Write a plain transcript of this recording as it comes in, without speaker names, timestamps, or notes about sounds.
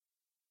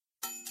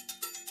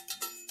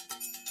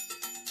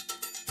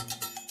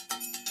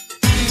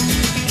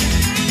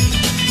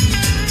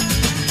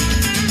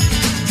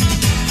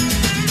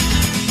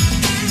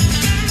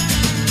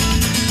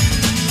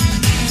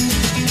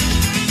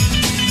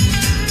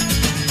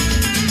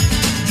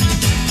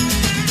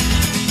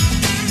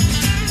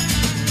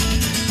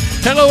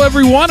Hello,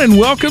 everyone, and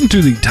welcome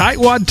to the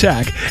Tightwad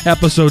Tack,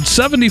 episode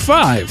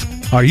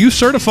 75. Are you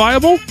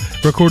certifiable?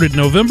 Recorded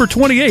November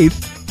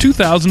 28th,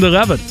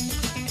 2011.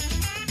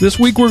 This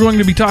week, we're going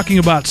to be talking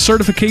about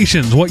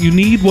certifications, what you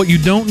need, what you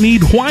don't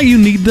need, why you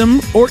need them,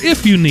 or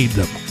if you need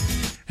them.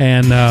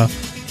 And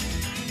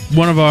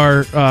one of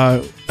our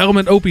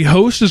Element Opie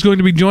hosts is going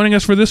to be joining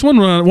us for this one.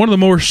 One of the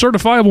more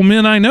certifiable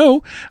men I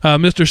know,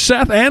 Mr.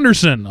 Seth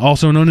Anderson,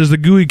 also known as the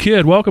Gooey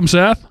Kid. Welcome,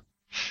 Seth.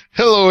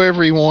 Hello,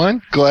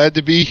 everyone. Glad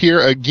to be here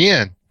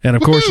again. And,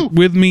 of course,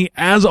 with me,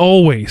 as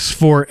always,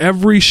 for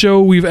every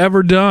show we've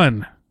ever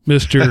done,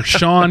 Mr.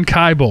 Sean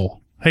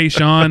Keibel. Hey,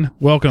 Sean.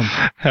 Welcome.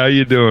 How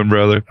you doing,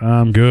 brother?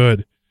 I'm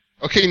good.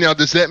 Okay, now,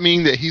 does that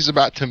mean that he's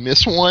about to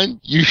miss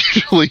one?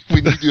 Usually,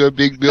 when you do a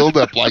big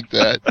build-up like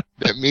that,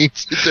 that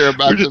means that they're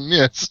about to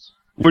miss.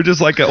 We're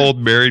just like an old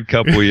married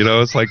couple, you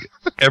know? It's like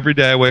every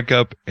day I wake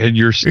up and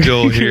you're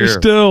still here. You're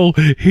still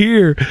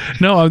here.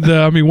 No,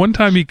 one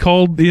time he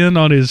called in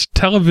on his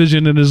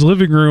television in his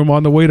living room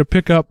on the way to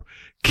pick up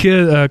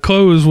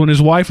clothes when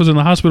his wife was in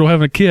the hospital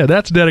having a kid.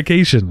 That's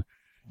dedication.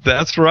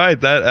 That's right.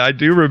 That I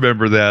do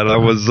remember that. I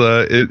was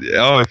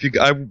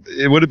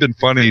it would have been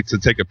funny to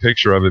take a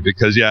picture of it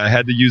because I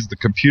had to use the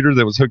computer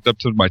that was hooked up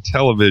to my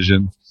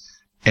television,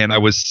 and I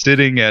was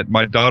sitting at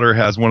my daughter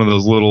has one of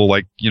those little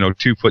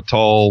 2 foot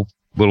tall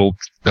little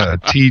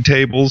tea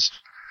tables,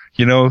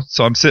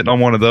 so I'm sitting on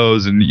one of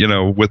those and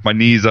with my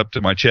knees up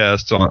to my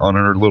chest on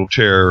her little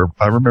chair.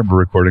 I remember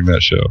recording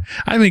that show.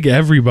 I think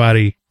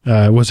everybody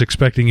was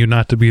expecting you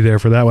not to be there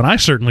for that one. I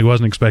certainly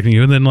wasn't expecting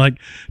you. And then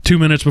 2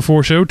 minutes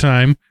before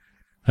showtime,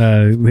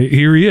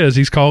 here he is.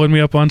 He's calling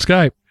me up on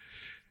Skype.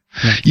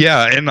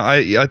 Yeah, and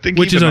I think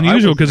which is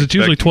unusual because it's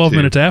usually 12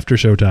 minutes after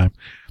showtime.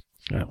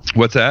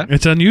 What's that?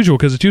 It's unusual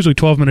because it's usually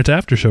 12 minutes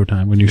after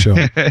showtime when you show.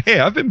 Hey,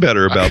 I've been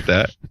better about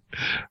that.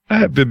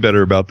 I've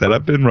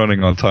been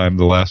running on time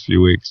the last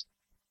few weeks.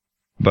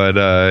 But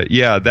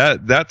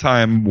that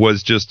time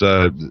was just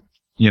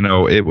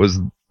it was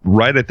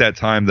right at that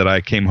time that I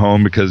came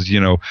home because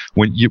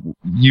when you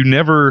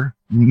never,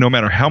 no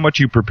matter how much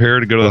you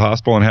prepare to go to the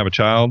hospital and have a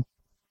child,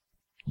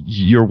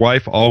 your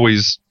wife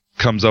always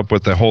comes up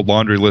with a whole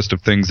laundry list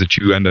of things that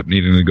you end up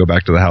needing to go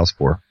back to the house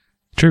for.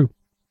 True.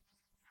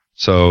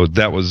 So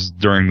that was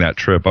during that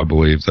trip, I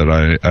believe, that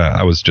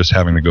I was just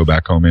having to go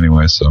back home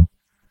anyway. So,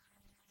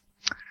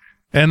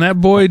 and that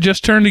boy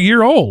just turned a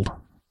year old.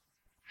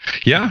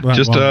 Yeah,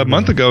 just a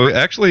month ago.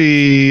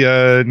 Actually,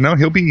 no,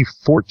 he'll be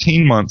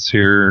 14 months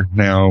here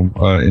now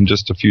in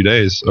just a few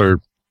days. Or,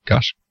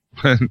 gosh,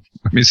 let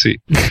me see.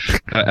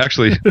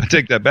 Actually, I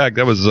take that back.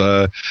 That was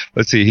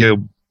let's see.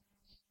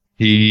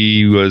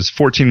 He was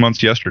 14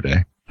 months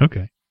yesterday.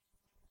 Okay.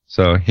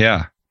 So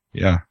yeah.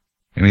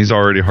 And he's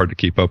already hard to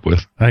keep up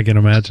with. I can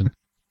imagine.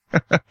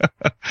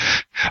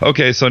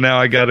 Okay, so now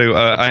I got to.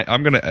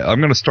 I'm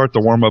gonna start the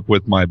warm up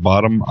with my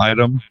bottom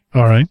item.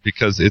 All right.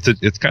 Because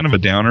it's kind of a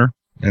downer,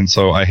 and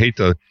so I hate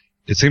to.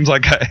 It seems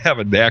like I have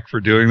a knack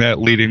for doing that,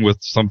 leading with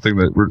something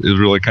that is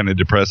really kind of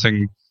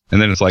depressing, and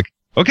then it's like,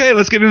 okay,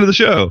 let's get into the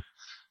show.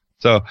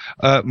 So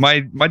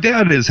my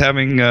dad is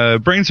having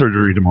brain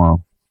surgery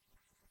tomorrow.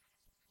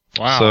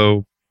 Wow.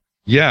 So.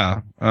 Yeah,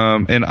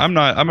 and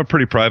I'm a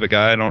pretty private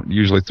guy. I don't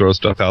usually throw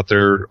stuff out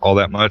there all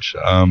that much.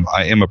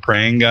 I am a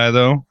praying guy,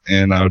 though,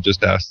 and I would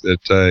just ask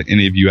that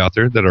any of you out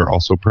there that are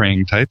also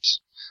praying types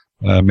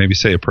maybe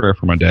say a prayer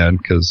for my dad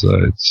because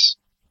it's,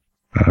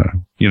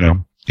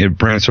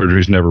 brain surgery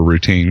is never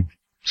routine.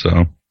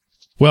 So,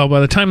 well, by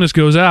the time this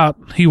goes out,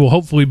 he will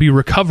hopefully be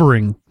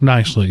recovering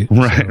nicely.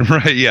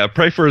 Right, yeah.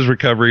 Pray for his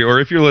recovery, or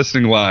if you're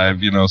listening live,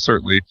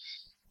 certainly.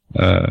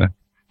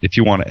 If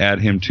you want to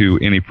add him to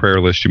any prayer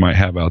list you might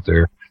have out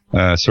there,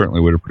 certainly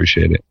would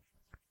appreciate it.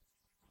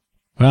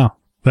 Wow.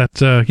 That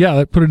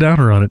put a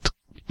downer on it.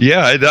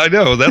 Yeah, I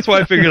know. That's why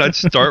I figured I'd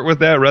start with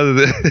that rather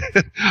than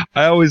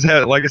I always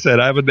have, like I said,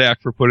 I have a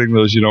knack for putting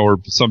those, or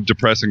some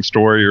depressing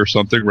story or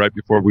something right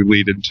before we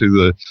lead into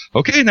the,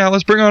 okay, now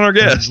let's bring on our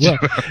guest.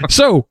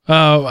 So,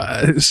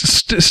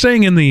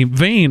 staying in the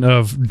vein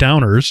of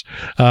downers,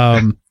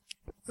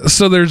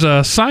 so there's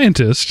a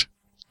scientist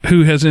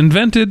who has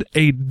invented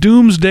a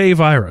doomsday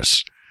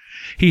virus.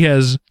 He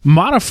has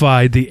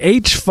modified the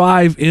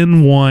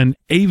H5N1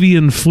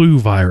 avian flu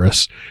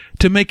virus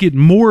to make it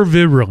more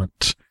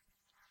virulent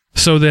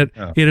so that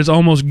it is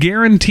almost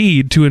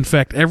guaranteed to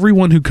infect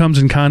everyone who comes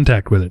in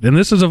contact with it. And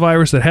this is a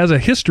virus that has a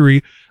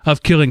history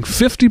of killing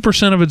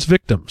 50% of its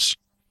victims.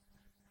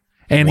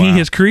 And he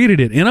has created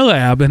it in a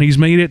lab, and he's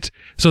made it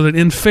so that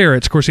in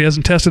ferrets, of course he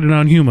hasn't tested it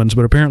on humans,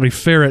 but apparently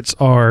ferrets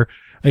are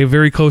a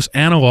very close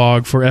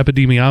analog for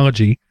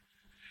epidemiology.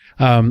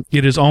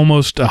 It is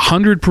almost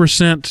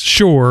 100%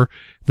 sure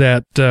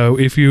that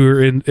if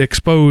you're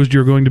exposed,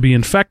 you're going to be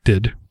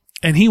infected.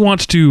 And he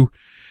wants to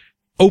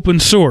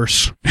open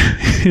source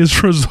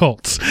his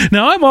results.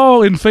 Now, I'm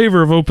all in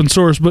favor of open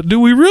source, but do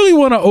we really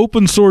want to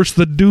open source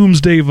the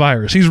doomsday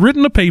virus? He's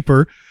written a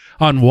paper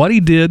on what he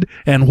did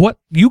and what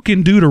you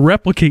can do to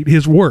replicate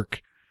his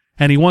work.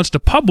 And he wants to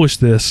publish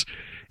this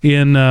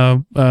in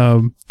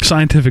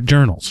scientific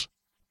journals.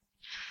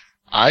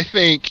 I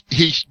think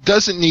he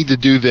doesn't need to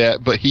do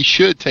that, but he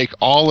should take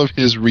all of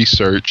his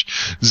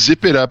research,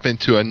 zip it up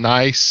into a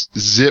nice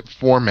zip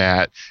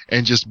format,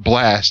 and just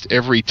blast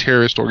every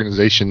terrorist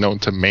organization known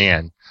to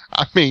man.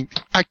 I mean,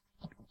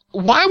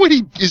 why would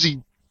he?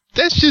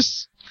 That's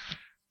just.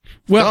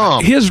 Well,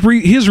 dumb.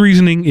 his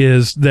reasoning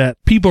is that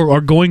people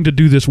are going to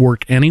do this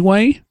work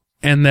anyway,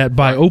 and that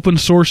by open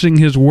sourcing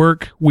his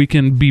work, we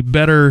can be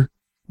better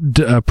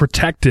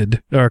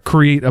protected or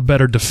create a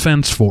better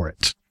defense for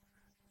it.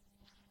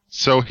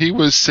 So he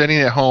was sitting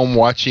at home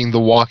watching The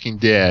Walking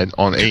Dead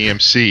on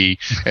AMC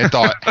and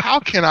thought,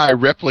 how can I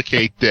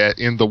replicate that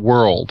in the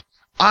world?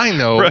 I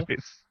know. Right.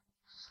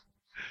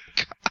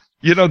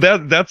 You know,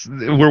 that's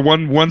we're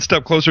one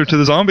step closer to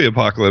the zombie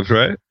apocalypse,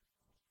 right?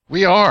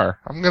 We are.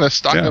 I'm going to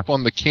stock up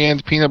on the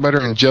canned peanut butter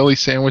and jelly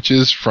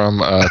sandwiches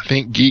from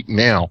Think Geek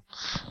now.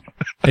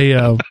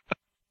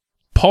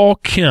 Paul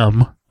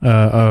Kim,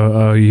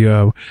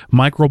 a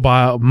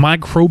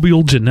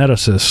microbial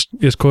geneticist,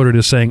 is quoted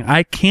as saying,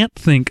 "I can't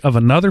think of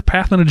another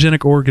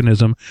pathogenic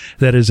organism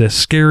that is as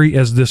scary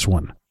as this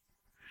one.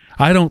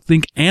 I don't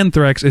think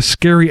anthrax is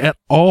scary at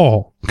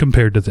all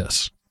compared to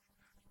this."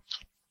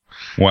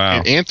 Wow.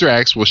 And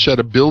anthrax will shut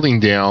a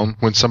building down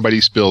when somebody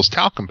spills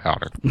talcum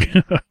powder.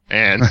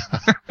 and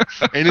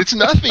it's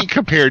nothing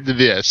compared to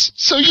this.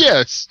 So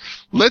yes,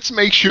 let's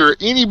make sure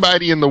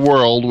anybody in the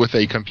world with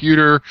a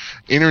computer,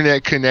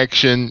 internet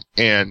connection,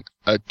 and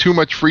too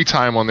much free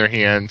time on their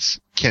hands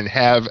can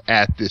have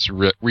at this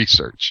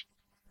research.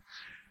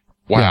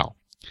 Wow.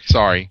 Yeah.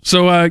 Sorry.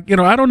 So, I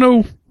don't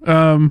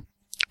know.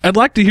 I'd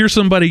like to hear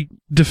somebody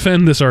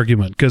defend this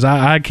argument, because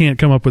I can't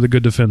come up with a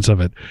good defense of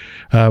it.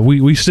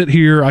 We sit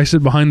here, I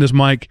sit behind this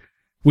mic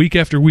week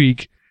after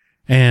week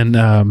and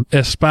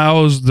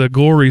espouse the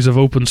glories of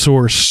open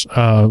source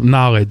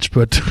knowledge,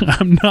 but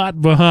I'm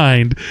not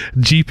behind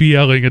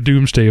GPLing a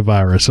doomsday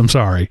virus. I'm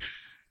sorry.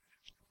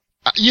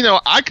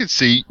 I could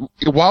see,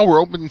 while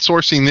we're open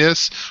sourcing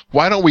this,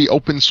 why don't we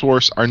open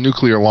source our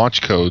nuclear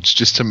launch codes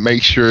just to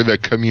make sure the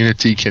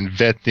community can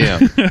vet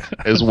them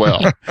as well?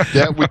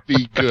 That would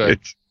be good.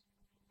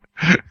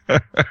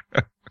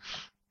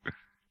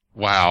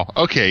 Wow.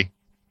 Okay.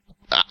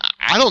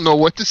 I don't know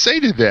what to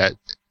say to that.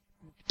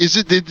 Is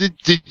it?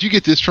 Did you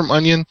get this from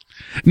Onion?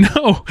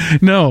 No.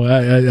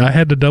 I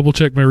had to double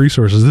check my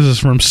resources. This is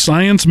from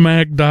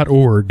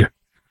sciencemag.org.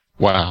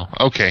 Wow.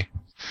 Okay.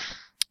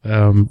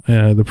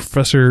 The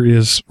professor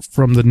is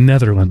from the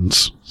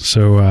Netherlands,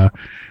 so I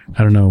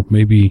don't know.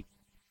 Maybe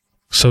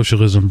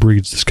socialism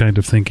breeds this kind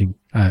of thinking.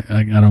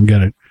 I don't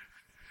get it.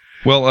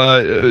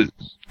 Well,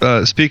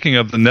 speaking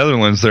of the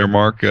Netherlands, there,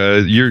 Mark,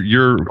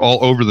 you're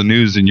all over the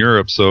news in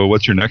Europe. So,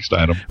 what's your next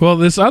item? Well,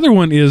 this other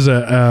one is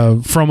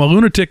from a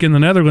lunatic in the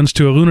Netherlands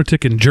to a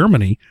lunatic in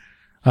Germany.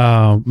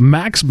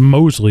 Max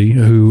Mosley,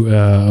 who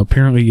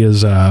apparently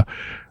is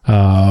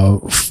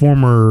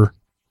former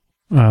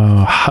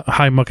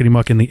high muckety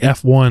muck in the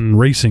F1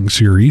 racing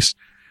series,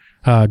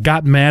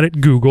 got mad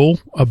at Google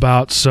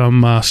about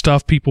some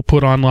stuff people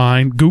put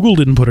online. Google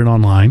didn't put it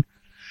online,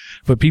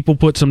 but people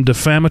put some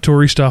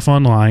defamatory stuff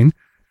online.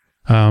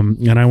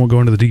 And I won't go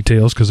into the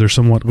details because they're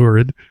somewhat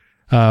lurid.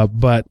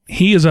 But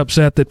he is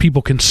upset that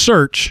people can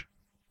search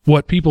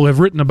what people have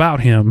written about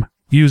him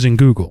using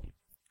Google.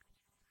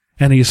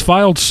 And he's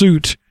filed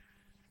suit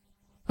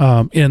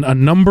in a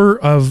number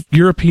of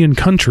European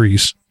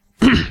countries.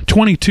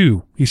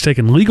 22. He's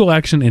taken legal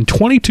action in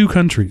 22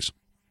 countries.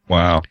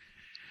 Wow.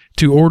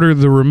 To order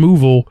the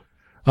removal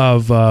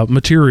of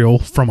material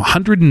from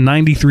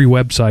 193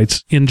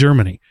 websites in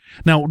Germany.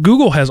 Now,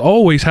 Google has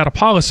always had a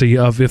policy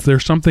of if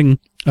there's something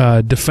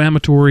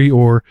defamatory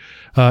or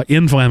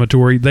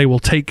inflammatory, they will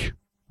take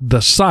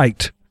the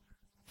site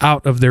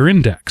out of their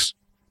index.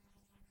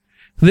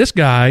 This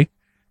guy,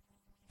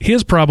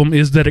 his problem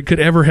is that it could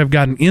ever have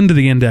gotten into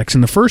the index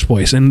in the first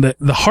place. And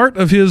the heart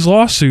of his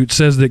lawsuit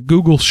says that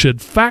Google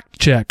should fact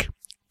check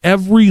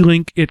every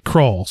link it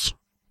crawls.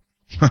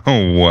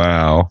 Oh,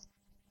 wow.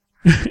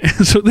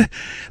 So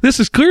this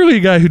is clearly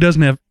a guy who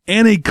doesn't have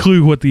any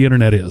clue what the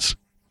internet is.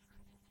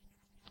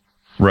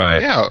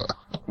 Right. Yeah.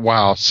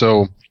 Wow.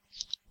 So.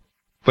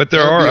 But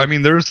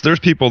there's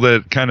people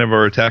that kind of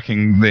are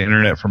attacking the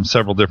internet from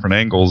several different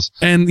angles.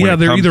 And yeah,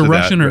 they're either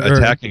Russian or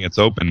attacking its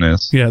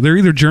openness. Yeah, they're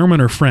either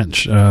German or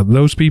French.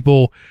 Those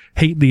people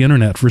hate the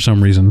internet for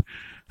some reason.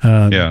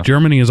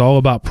 Germany is all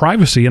about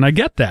privacy, and I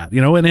get that,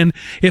 and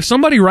if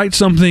somebody writes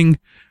something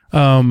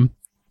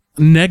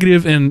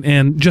negative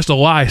and just a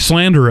lie,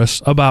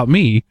 slanderous about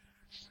me,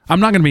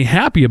 I'm not going to be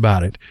happy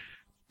about it.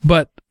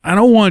 But I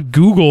don't want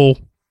Google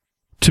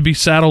to be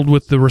saddled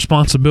with the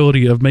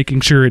responsibility of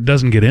making sure it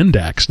doesn't get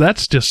indexed.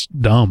 That's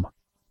just dumb.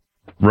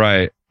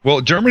 Right.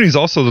 Well, Germany's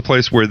also the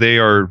place where they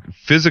are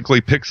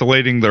physically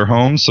pixelating their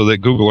homes so that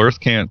Google Earth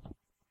can't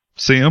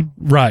see them.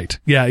 Right.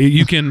 Yeah,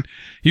 you can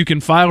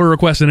file a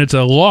request, and it's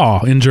a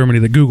law in Germany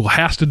that Google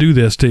has to do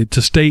this to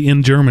stay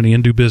in Germany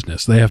and do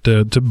business. They have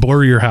to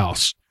blur your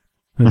house.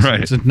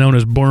 It's known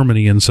as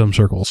Bormany in some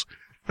circles.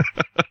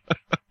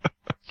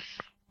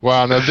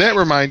 Wow, now that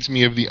reminds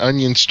me of the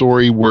Onion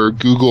story where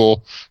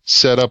Google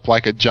set up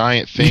like a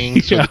giant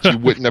thing so that you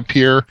wouldn't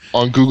appear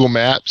on Google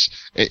Maps,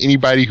 and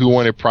anybody who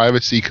wanted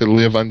privacy could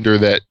live under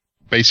that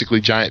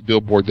basically giant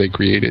billboard they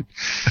created.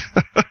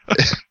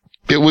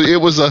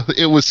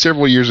 It was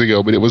several years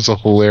ago, but it was a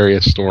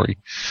hilarious story.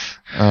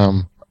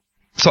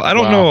 So I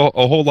don't know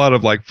a whole lot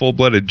of like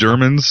full-blooded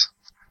Germans,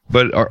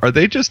 but are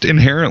they just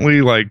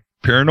inherently like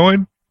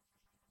paranoid?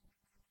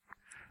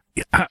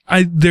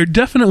 They're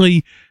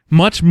definitely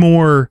much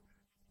more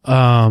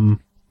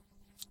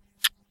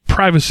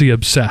privacy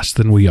obsessed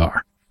than we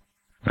are.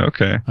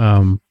 Okay.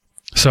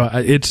 So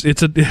it's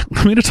a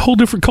whole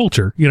different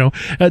culture, you know.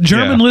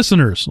 German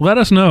listeners, let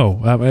us know.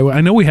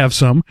 I know we have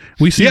some.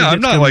 We see. Yeah, I'm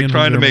not like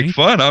trying to make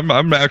fun.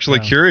 I'm actually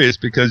curious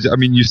because I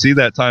mean you see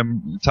that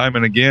time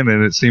and again,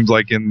 and it seems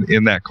like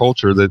in that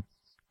culture that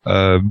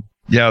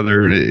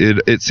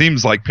it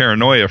seems like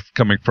paranoia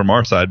coming from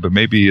our side, but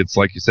maybe it's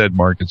like you said,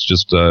 Mark. It's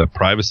just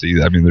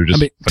privacy. I mean, they're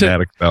just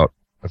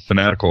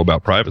fanatical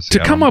about privacy.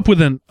 To come up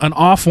with an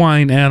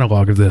offline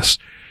analog of this,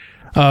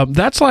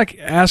 that's like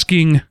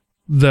asking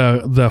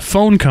the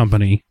phone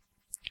company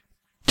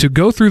to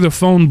go through the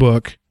phone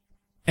book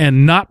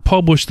and not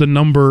publish the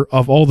number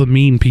of all the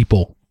mean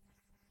people.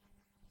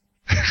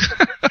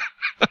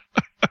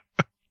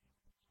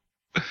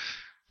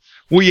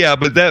 Well, yeah,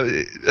 but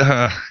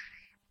that's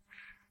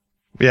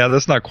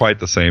not quite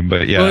the same,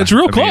 but yeah. Well, it's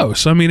real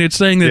close. I mean, it's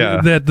saying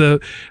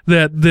that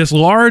that this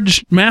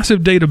large,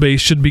 massive database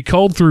should be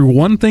culled through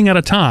one thing at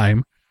a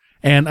time,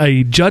 and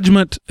a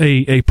judgment,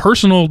 a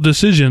personal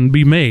decision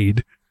be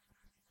made,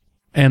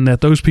 and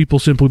that those people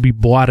simply be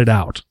blotted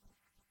out.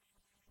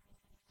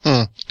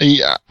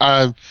 Yeah,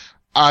 I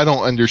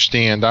don't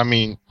understand. I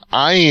mean,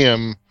 I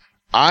am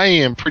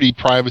pretty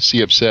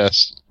privacy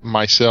obsessed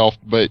myself,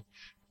 but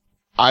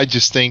I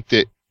just think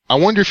that I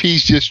wonder if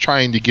he's just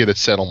trying to get a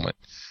settlement.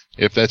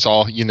 If that's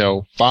all, you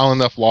know, file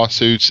enough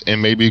lawsuits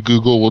and maybe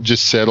Google will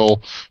just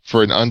settle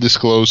for an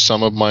undisclosed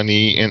sum of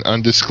money and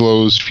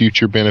undisclosed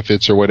future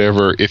benefits or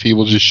whatever if he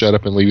will just shut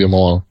up and leave him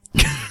alone.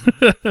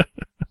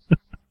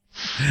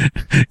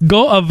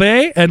 Go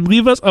away and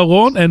leave us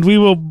alone, and we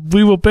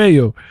will pay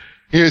you.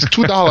 Here's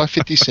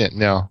 $2.50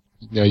 now.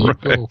 Now you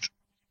go.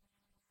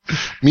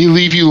 Me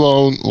leave you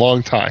alone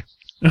long time.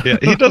 Yeah,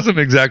 he doesn't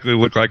exactly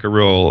look like a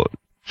real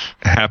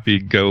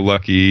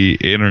happy-go-lucky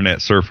internet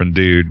surfing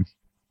dude.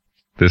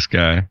 This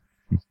guy.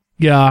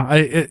 Yeah,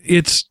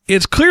 it's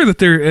clear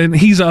that and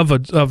he's of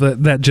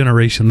that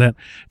generation that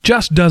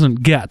just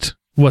doesn't get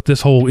what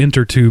this whole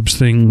intertubes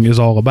thing is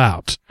all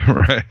about.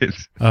 Right.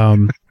 I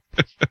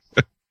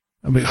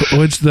mean,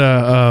 what's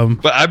the?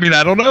 But I mean,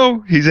 I don't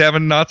know. He's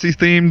having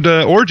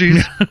Nazi-themed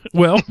orgies.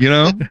 Well, you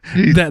know,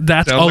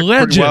 that's alleged.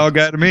 Like a pretty wild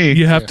guy to me.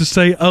 You have to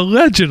say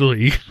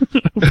allegedly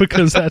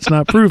because that's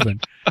not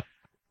proven.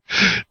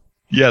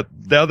 Yeah,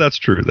 now that's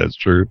true. That's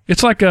true.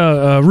 It's like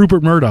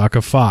Rupert Murdoch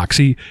of Fox.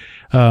 He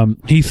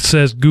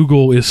says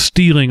Google is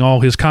stealing all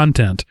his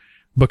content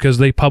because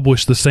they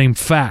publish the same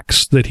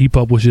facts that he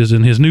publishes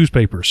in his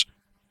newspapers.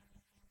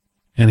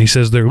 And he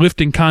says they're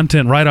lifting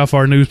content right off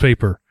our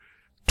newspaper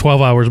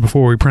 12 hours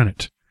before we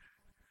print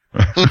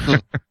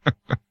it.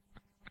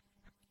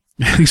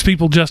 These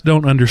people just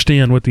don't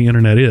understand what the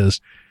internet is.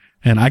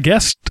 And I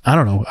guess, I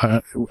don't know,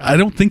 I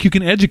don't think you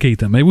can educate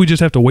them. Maybe we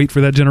just have to wait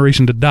for that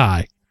generation to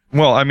die.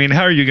 Well, I mean,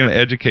 how are you going to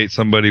educate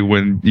somebody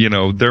when, you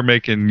know, they're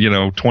making, you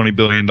know, $20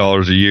 billion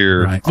a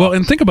year? Right. Well,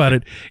 and think about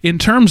it. In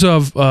terms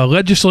of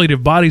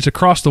legislative bodies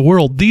across the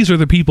world, these are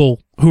the people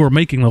who are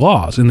making the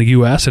laws in the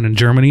U.S. and in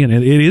Germany. And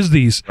it is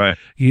these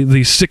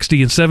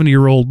 60 and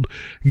 70-year-old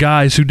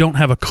guys who don't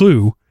have a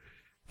clue,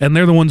 and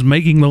they're the ones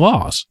making the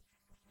laws.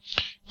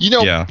 You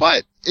know,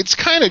 but it's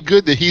kind of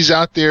good that he's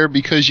out there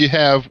because you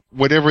have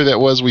whatever that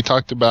was we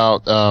talked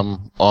about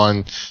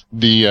on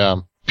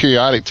the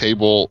periodic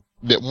table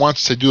that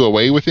wants to do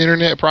away with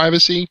internet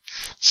privacy.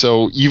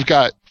 So you've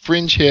got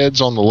fringe heads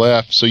on the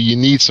left, so you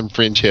need some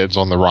fringe heads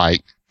on the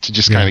right to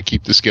just kind of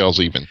keep the scales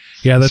even.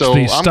 Yeah, that's so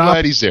I'm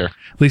glad he's there.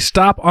 The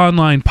Stop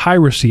Online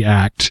Piracy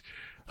Act,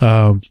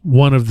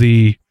 one of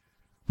the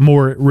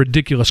more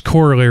ridiculous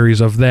corollaries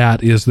of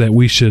that is that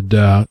we should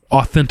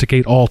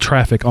authenticate all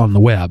traffic on the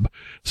web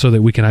so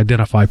that we can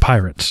identify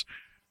pirates.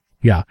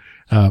 Yeah.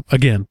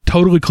 Again,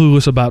 totally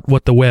clueless about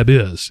what the web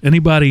is.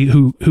 Anybody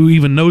who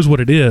even knows what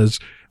it is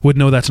would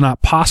know that's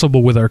not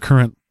possible with our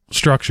current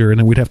structure, and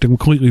then we'd have to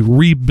completely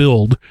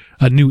rebuild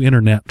a new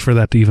internet for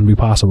that to even be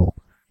possible.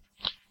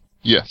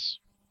 Yes.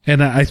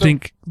 And I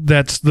think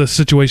that's the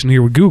situation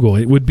here with Google.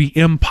 It would be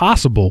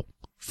impossible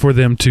for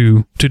them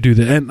to do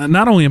that. And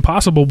not only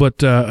impossible, but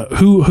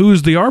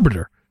who's the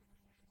arbiter?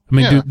 I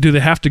mean, do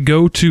they have to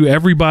go to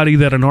everybody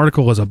that an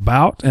article is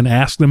about and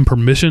ask them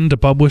permission to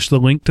publish the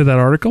link to that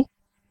article?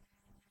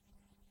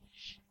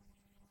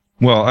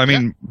 Well, I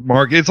mean,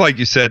 Mark, it's like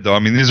you said, though. I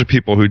mean, these are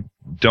people who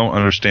don't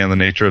understand the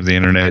nature of the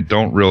internet,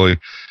 don't really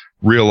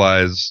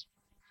realize.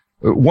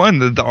 One,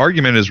 the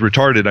argument is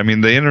retarded. I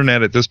mean, the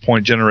internet at this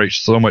point generates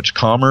so much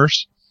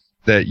commerce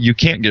that you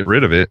can't get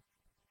rid of it.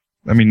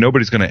 I mean,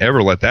 nobody's going to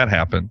ever let that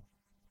happen.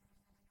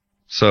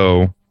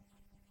 So,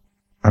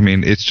 I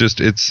mean,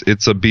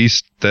 it's a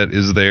beast that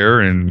is there,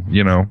 and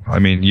I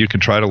mean, you can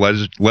try to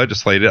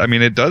legislate it. I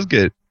mean, it does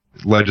get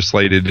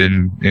legislated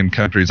in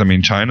countries. I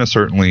mean, China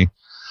certainly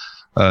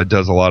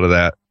does a lot of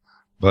that,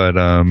 but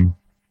I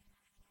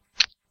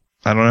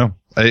don't know.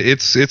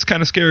 It's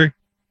kind of scary.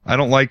 I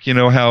don't like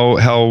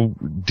how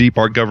deep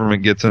our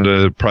government gets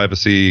into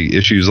privacy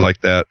issues like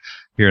that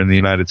here in the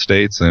United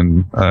States,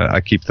 and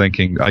I keep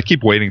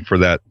waiting for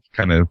that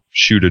kind of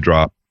shoe to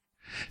drop.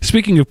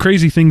 Speaking of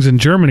crazy things in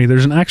Germany,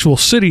 there's an actual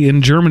city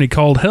in Germany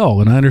called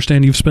Hell, and I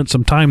understand you've spent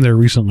some time there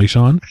recently,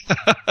 Sean.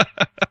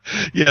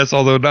 Yes,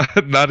 although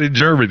not in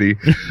Germany.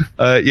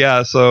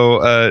 Yeah,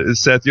 so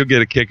Seth, you'll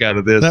get a kick out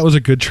of this. That was a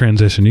good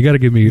transition. You got to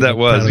give me that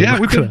was. Yeah,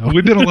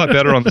 we've been a lot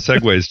better on the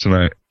segues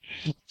tonight.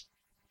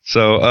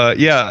 So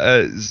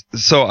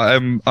so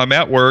I'm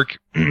at work,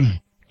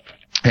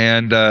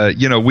 and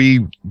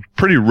we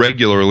pretty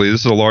regularly.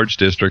 This is a large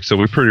district, so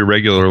we pretty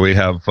regularly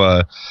have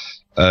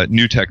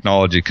new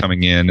technology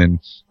coming in, and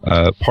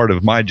part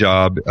of my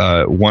job,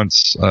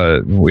 once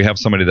we have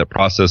somebody that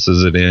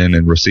processes it in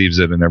and receives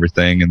it and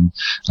everything,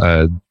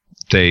 and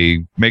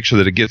they make sure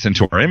that it gets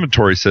into our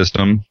inventory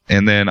system,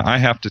 and then I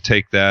have to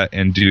take that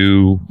and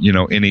do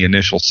any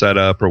initial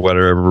setup or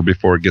whatever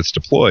before it gets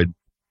deployed.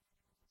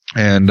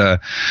 And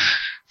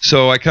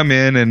so I come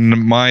in, and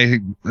my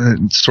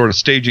sort of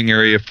staging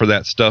area for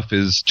that stuff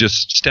is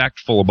just stacked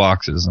full of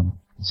boxes. And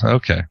so,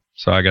 okay.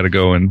 So I got to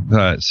go and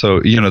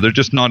they're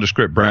just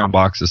nondescript brown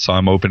boxes. So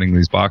I'm opening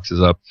these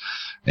boxes up,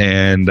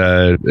 and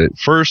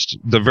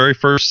the very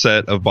first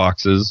set of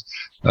boxes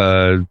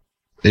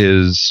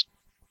is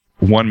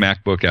one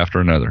MacBook after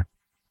another,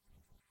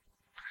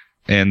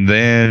 and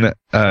then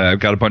I've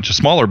got a bunch of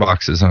smaller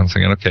boxes. And I'm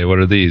thinking, okay, what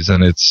are these?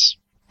 And it's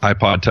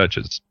iPod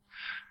Touches.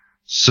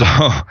 So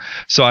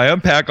I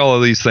unpack all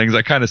of these things.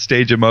 I kind of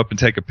stage them up and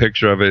take a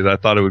picture of it. I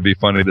thought it would be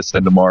funny to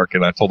send to Mark,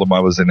 and I told him I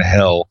was in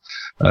hell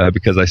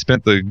because I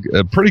spent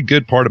a pretty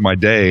good part of my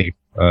day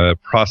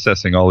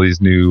processing all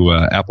these new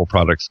Apple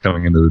products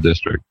coming into the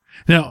district.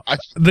 Now,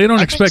 they don't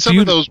expect some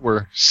you. Of those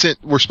were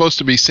supposed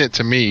to be sent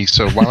to me.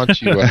 So why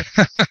don't you?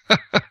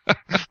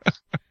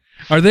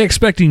 Are they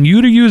expecting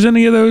you to use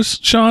any of those,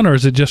 Sean, or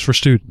is it just for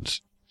students?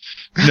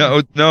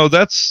 No,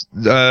 that's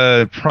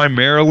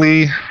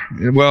primarily.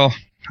 Well,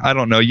 I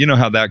don't know. You know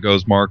how that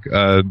goes, Mark.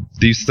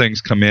 These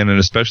things come in, and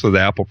especially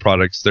the Apple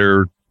products,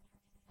 they're,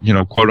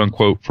 quote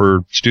unquote,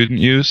 for student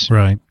use.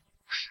 Right.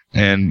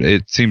 And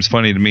it seems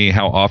funny to me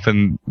how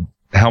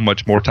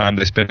much more time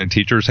they spend in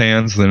teachers'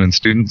 hands than in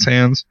students'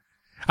 hands.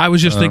 I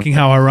was just thinking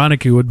how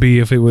ironic it would be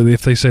if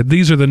they said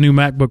these are the new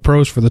MacBook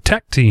Pros for the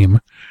tech team,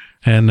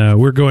 and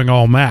we're going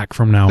all Mac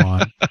from now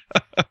on.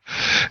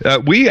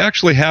 We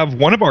actually have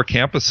one of our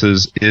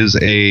campuses is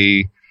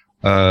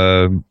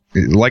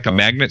like a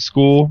magnet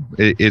school.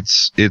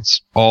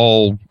 It's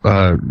all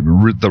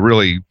the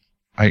really.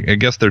 I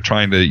guess they're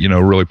trying to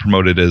really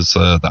promote it as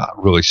the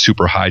really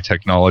super high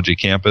technology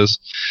campus,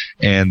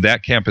 and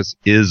that campus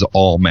is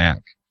all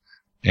Mac,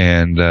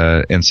 and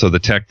so the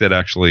tech that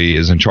actually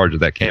is in charge of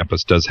that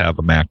campus does have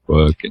a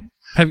MacBook.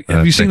 And,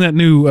 have you seen that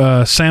new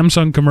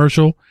Samsung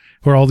commercial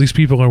where all these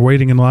people are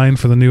waiting in line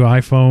for the new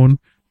iPhone?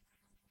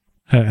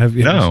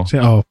 No.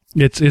 Oh,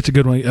 it's a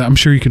good one. I'm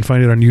sure you can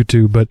find it on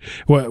YouTube. But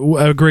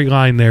a great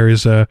line there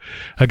is a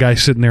guy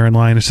sitting there in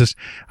line and says,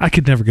 "I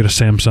could never get a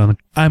Samsung.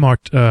 I'm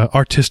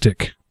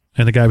artistic."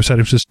 And the guy beside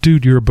him says,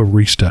 "Dude, you're a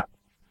barista."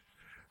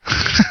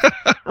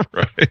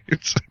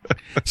 Right.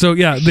 So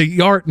yeah, the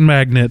art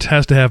magnet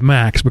has to have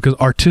Macs because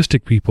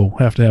artistic people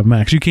have to have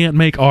Macs. You can't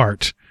make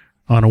art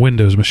on a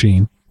Windows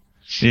machine.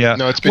 Yeah.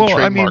 No, it's been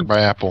trademarked by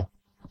Apple.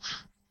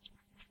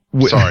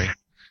 Sorry.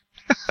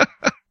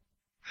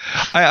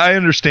 I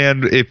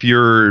understand if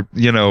you're,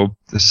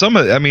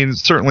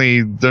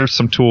 certainly there's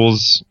some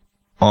tools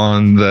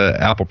on the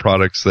Apple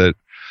products that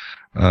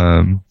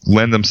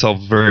lend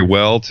themselves very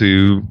well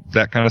to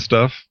that kind of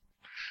stuff.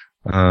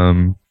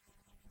 But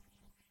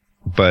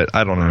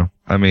I don't know.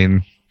 I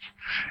mean,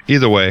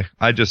 either way,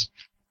 I just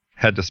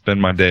had to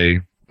spend my day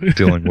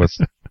dealing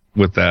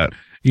with that.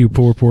 You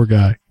poor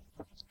guy.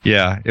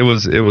 Yeah, it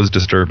was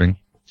disturbing.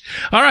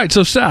 All right,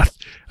 so Seth,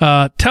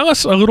 tell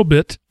us a little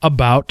bit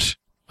about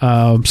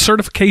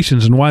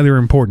certifications and why they're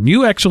important.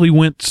 You actually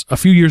went a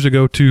few years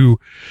ago to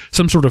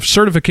some sort of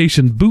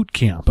certification boot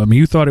camp. I mean,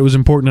 you thought it was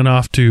important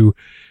enough to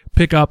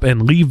pick up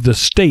and leave the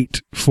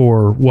state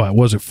for, what,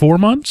 was it 4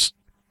 months?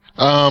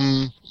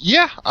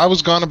 Yeah, I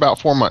was gone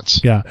about 4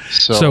 months. Yeah.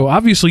 So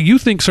obviously you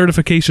think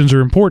certifications are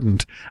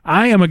important.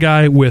 I am a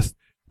guy with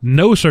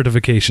no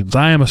certifications.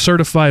 I am a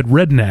certified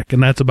redneck,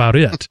 and that's about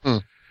it.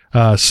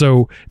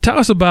 So tell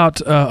us about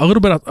a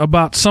little bit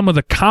about some of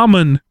the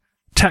common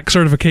tech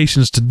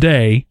certifications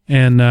today,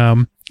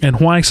 and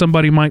why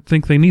somebody might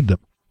think they need them.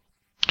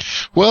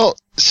 Well,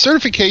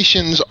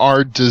 certifications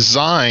are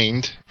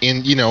designed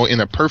in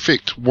a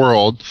perfect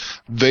world.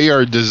 They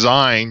are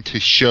designed to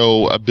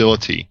show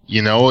ability.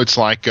 It's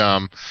like,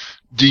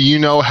 do you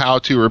know how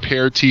to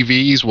repair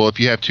TVs? Well, if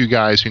you have two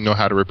guys who know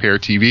how to repair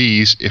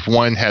TVs, if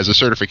one has a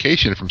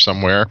certification from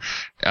somewhere,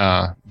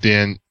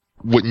 then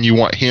wouldn't you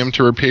want him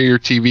to repair your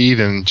TV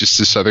than just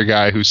this other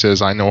guy who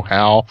says, I know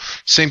how?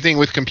 Same thing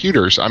with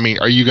computers. I mean,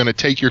 are you going to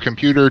take your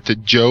computer to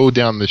Joe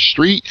down the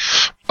street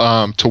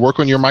to work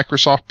on your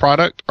Microsoft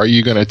product? Are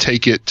you going to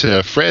take it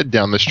to Fred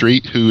down the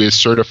street who is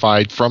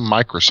certified from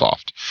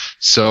Microsoft?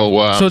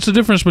 So it's the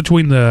difference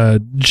between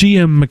the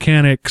GM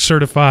mechanic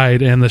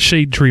certified and the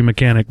shade tree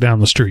mechanic down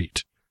the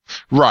street.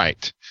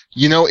 Right.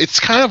 You know, it's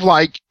kind of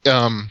like,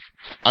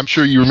 I'm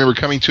sure you remember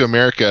coming to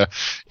America.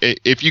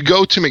 If you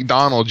go to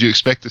McDonald's, you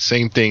expect the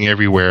same thing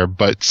everywhere,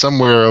 but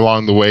somewhere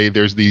along the way,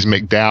 there's these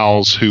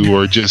McDowells who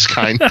are just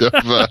kind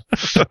of,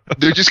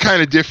 they're just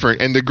kind of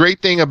different. And the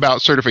great thing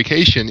about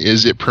certification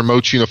is it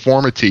promotes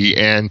uniformity.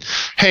 And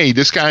hey,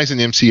 this guy's an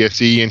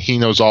MCSE and he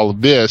knows all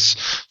of this,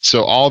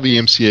 so all the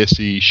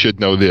MCSE should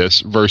know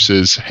this.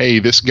 Versus, hey,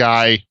 this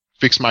guy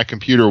fixed my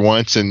computer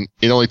once and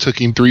it only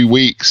took him 3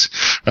 weeks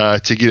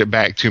to get it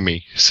back to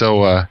me.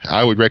 So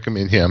I would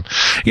recommend him.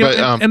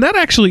 And that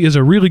actually is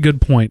a really good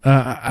point.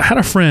 I had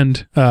a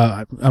friend,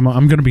 I'm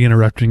going to be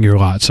interrupting you a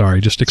lot. Sorry,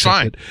 just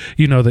accept it.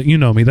 You know that you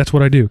know me. That's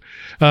what I do.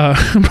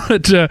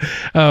 But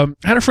I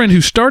had a friend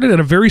who started at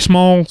a very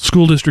small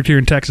school district here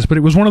in Texas, but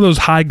it was one of those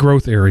high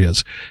growth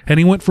areas. And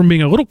he went from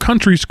being a little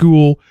country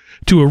school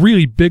to a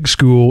really big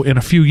school in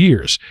a few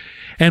years.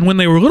 And when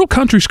they were a little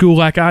country school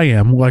like I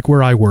am, like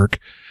where I work,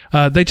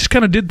 they just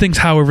kind of did things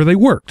however they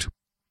worked.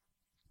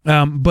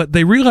 But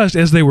they realized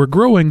as they were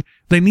growing,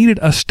 they needed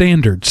a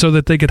standard so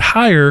that they could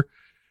hire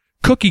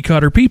cookie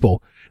cutter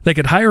people. They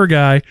could hire a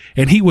guy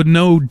and he would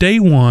know day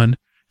one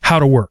how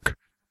to work.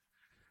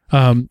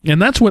 And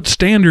that's what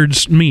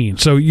standards mean.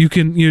 So you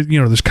can,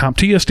 you know, there's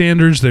CompTIA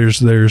standards, there's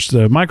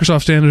the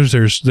Microsoft standards,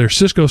 there's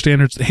Cisco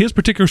standards. His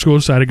particular school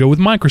decided to go with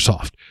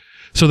Microsoft.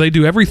 So they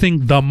do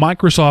everything the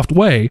Microsoft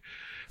way,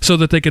 so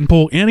that they can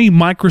pull any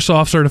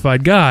Microsoft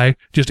certified guy,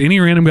 just any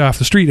random guy off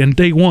the street, and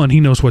day one,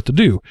 he knows what to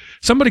do.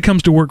 Somebody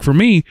comes to work for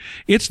me,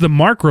 it's the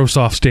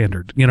Microsoft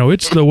standard. You know,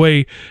 it's the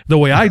way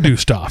I do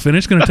stuff, and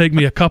it's going to take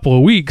me a couple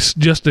of weeks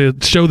just to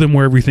show them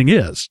where everything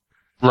is.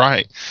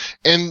 Right.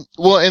 And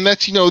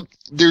that's, you know,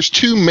 there's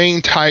two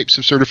main types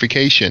of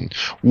certification.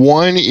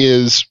 One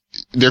is,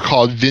 they're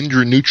called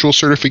vendor neutral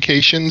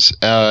certifications,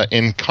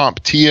 and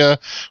CompTIA,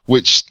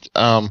 which,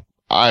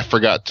 I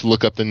forgot to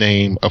look up the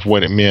name of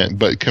what it meant,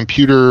 but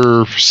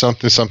computer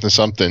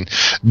something.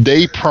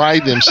 They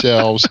pride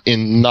themselves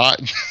in not.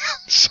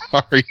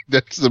 Sorry,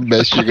 that's the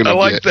best you're gonna get. I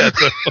like that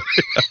though.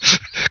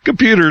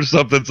 Computer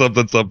something.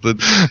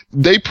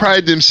 They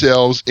pride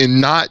themselves in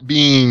not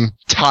being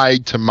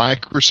tied to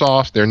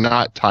Microsoft. They're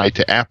not tied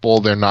to Apple.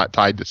 They're not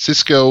tied to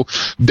Cisco.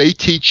 They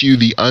teach you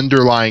the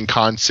underlying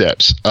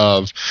concepts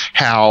of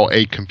how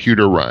a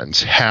computer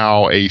runs,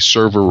 how a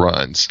server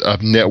runs,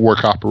 of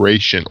network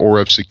operation or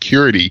of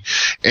security.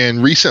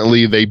 And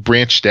recently they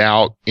branched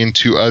out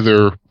into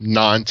other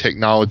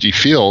non-technology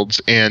fields,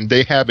 and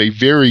they have a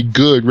very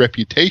good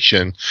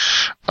reputation.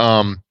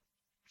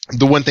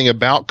 The one thing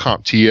about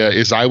CompTIA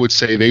is I would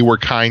say they were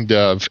kind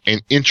of an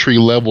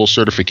entry-level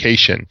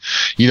certification.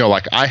 You know,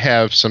 like I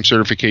have some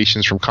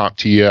certifications from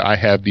CompTIA. I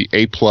have the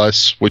A+,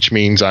 which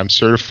means I'm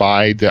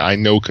certified that I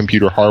know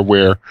computer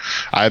hardware.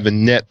 I have the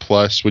Net+,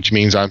 which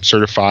means I'm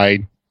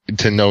certified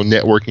to know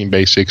networking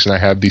basics. And I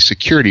have the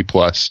Security+,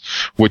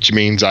 which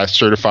means I'm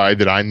certified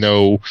that I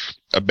know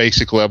a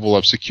basic level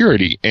of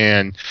security.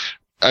 And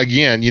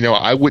again, you know,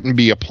 I wouldn't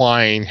be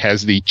applying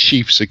as the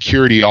chief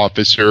security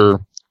officer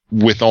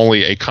with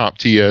only a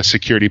CompTIA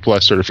Security+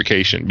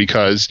 certification,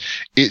 because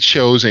it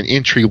shows an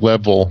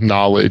entry-level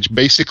knowledge.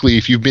 Basically,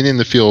 if you've been in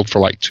the field for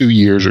like 2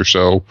 years or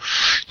so,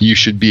 you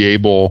should be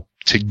able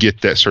to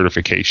get that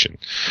certification.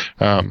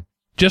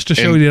 Just to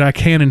show you that I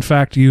can, in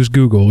fact, use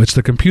Google. It's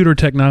the Computer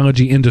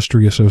Technology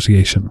Industry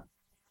Association.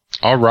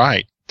 All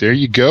right. There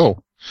you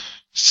go.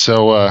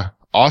 So,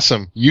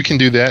 awesome. You can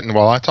do that and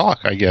while I talk,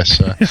 I guess.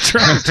 That's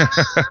right.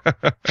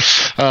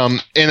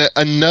 And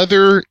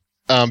another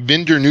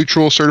vendor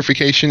neutral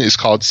certification is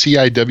called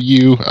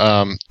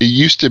CIW. It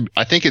used to,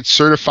 I think it's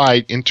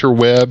certified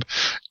interweb.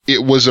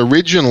 It was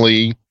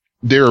originally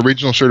their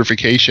original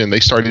certification.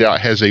 They started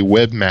out as a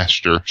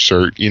webmaster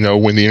cert, you know,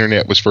 when the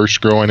internet was first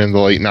growing in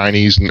the late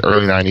 90s and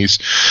early 90s.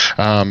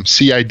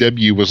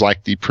 CIW was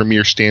like the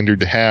premier standard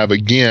to have.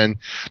 Again,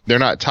 they're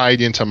not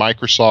tied into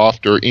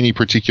Microsoft or any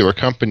particular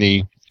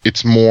company.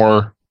 It's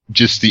more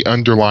just the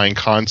underlying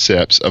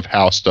concepts of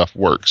how stuff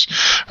works.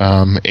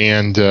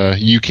 And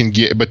you can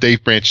get, but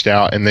they've branched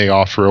out and they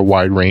offer a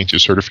wide range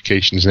of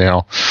certifications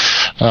now.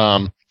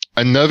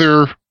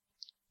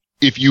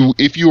 If you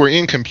are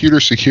in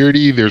computer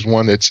security, there's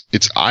one it's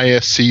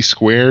ISC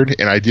squared,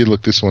 and I did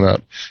look this one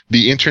up.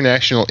 The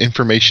International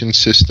Information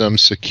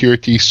Systems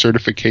Security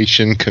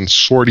Certification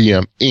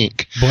Consortium,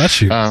 Inc.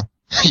 Bless you.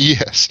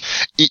 Yes.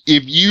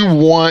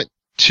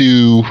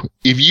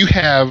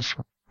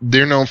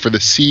 They're known for the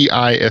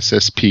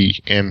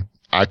CISSP, and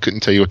I couldn't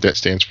tell you what that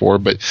stands for,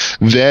 but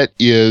that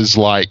is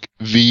like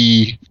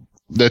the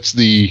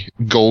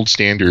gold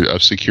standard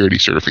of security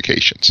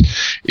certifications.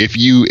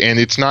 And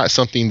it's not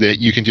something that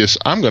you can just,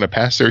 I'm going to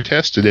pass their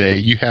test today.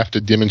 You have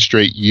to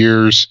demonstrate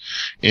years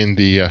in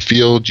the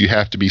field. You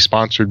have to be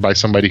sponsored by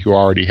somebody who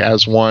already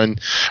has one.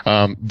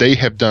 They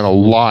have done a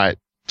lot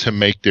to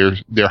make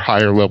their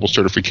higher level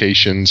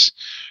certifications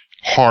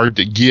hard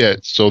to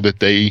get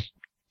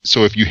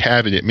so if you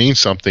have it, it means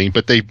something,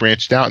 but they've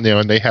branched out now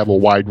and they have a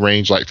wide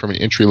range, like from an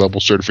entry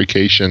level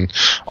certification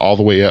all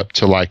the way up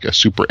to like a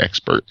super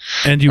expert.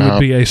 And you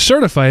would be a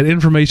certified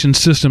information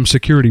system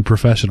security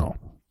professional.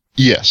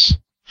 Yes.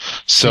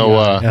 So,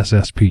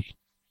 SSP.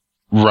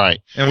 Right.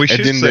 And we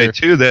should say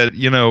too that,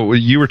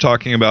 you were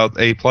talking about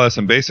A+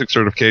 and basic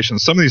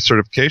certifications. Some of these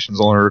certifications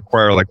only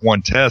require like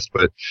one test,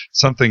 but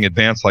something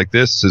advanced like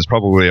this is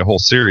probably a whole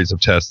series of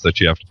tests that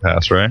you have to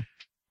pass, right?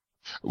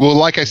 Well,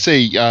 like I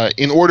say,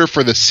 in order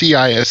for the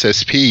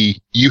CISSP,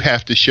 you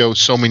have to show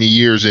so many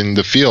years in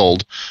the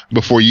field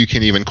before you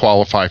can even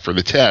qualify for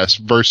the test,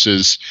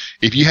 versus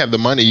if you have the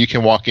money, you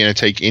can walk in and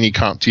take any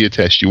CompTIA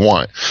test you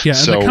want. Yeah,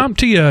 and the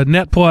CompTIA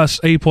Net+,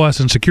 A+,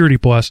 and Security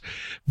Plus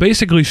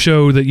basically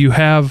show that you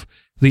have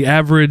the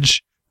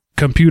average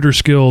computer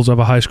skills of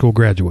a high school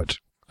graduate.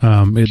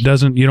 You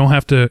don't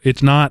have to,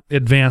 it's not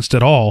advanced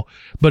at all,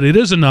 but it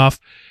is enough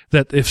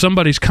that if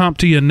somebody's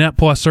CompTIA Net+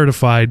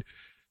 certified,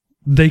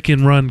 they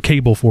can run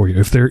cable for you.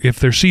 If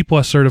they're C+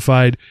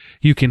 certified,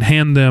 you can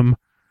hand them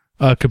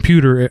a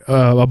computer,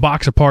 a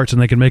box of parts, and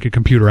they can make a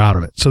computer out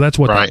of it. So that's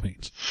what that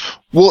means.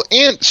 Well,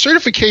 and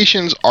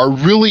certifications are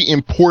really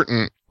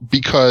important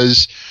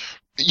because,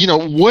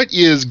 what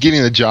is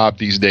getting a job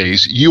these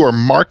days? You are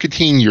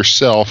marketing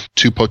yourself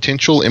to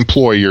potential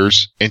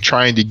employers and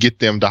trying to get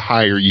them to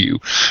hire you.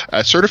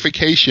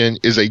 Certification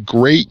is a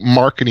great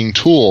marketing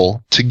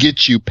tool to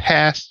get you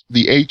past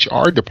the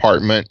HR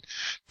department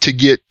to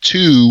get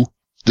to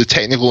the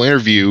technical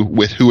interview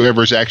with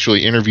whoever's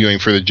actually interviewing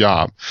for the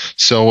job.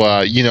 So,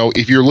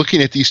 if you're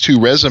looking at these two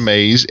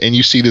resumes and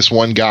you see this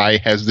one guy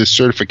has this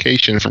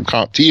certification from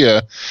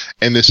CompTIA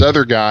and this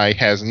other guy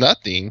has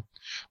nothing,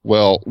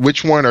 well,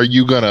 which one are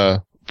you going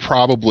to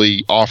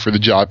probably offer the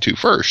job to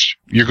first?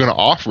 You're going to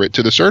offer it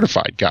to the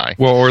certified guy.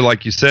 Well, or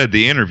like you said,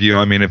 the interview.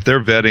 I mean, if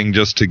they're vetting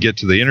just to get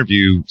to the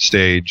interview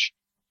stage,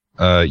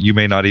 you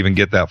may not even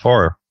get that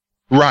far.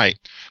 Right.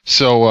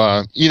 So,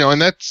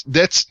 and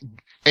that's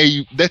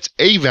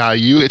a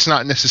value. It's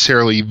not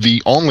necessarily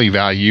the only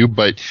value,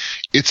 but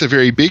it's a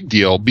very big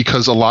deal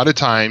because a lot of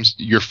times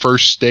your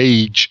first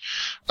stage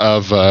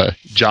of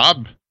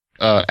job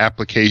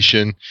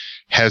application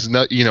has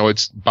not,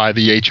 it's by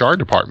the HR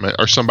department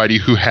or somebody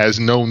who has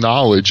no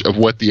knowledge of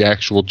what the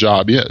actual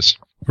job is.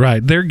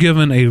 Right. They're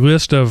given a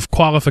list of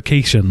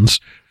qualifications,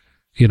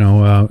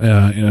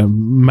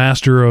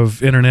 Master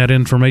of Internet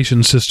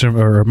Information System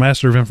or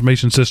Master of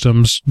Information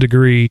Systems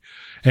degree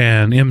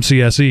and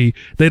MCSE.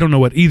 They don't know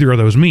what either of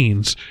those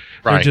means.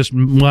 Right. They're just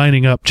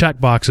lining up check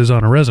boxes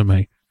on a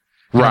resume.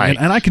 Right.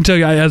 And I can tell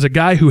you, as a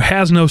guy who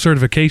has no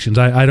certifications,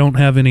 I don't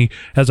have any,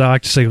 as I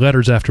like to say,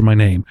 letters after my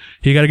name.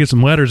 You got to get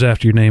some letters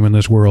after your name in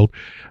this world.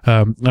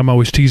 I'm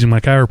always teasing my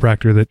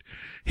chiropractor that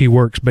he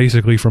works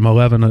basically from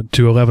 11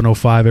 to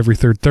 11:05 every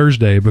third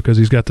Thursday because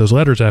he's got those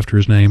letters after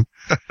his name,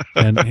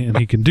 and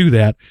he can do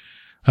that.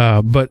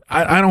 But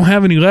I don't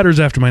have any letters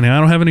after my name. I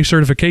don't have any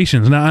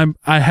certifications. Now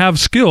I have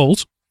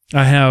skills.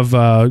 I have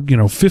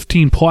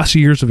 15 plus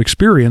years of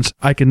experience.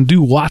 I can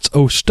do lots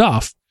of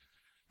stuff.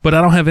 But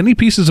I don't have any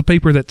pieces of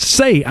paper that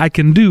say I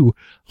can do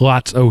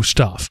lots of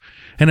stuff.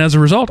 And as a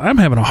result, I'm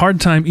having a hard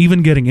time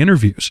even getting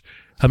interviews.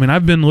 I mean,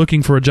 I've been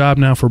looking for a job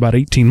now for about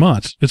 18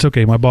 months. It's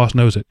okay. My boss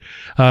knows it.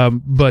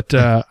 But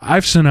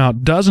I've sent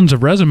out dozens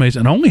of resumes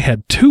and only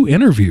had 2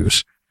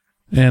 interviews.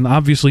 And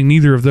obviously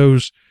neither of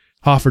those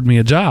offered me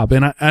a job.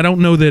 And I don't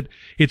know that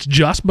it's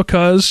just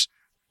because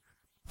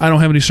I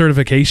don't have any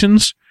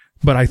certifications,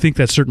 but I think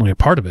that's certainly a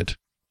part of it.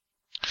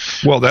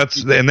 Well,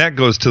 that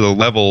goes to the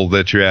level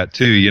that you're at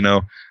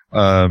too,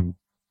 kind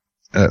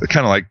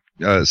of like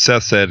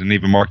Seth said, and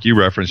even Mark, you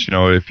referenced,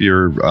 if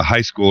you're a high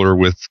schooler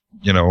with,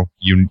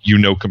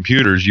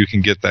 computers, you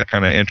can get that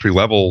kind of entry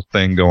level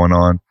thing going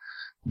on.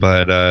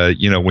 But,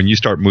 when you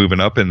start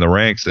moving up in the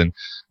ranks and,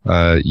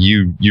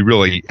 you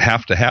really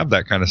have to have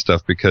that kind of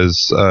stuff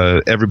because,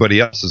 everybody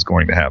else is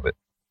going to have it.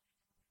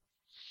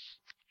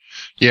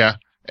 Yeah.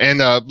 And,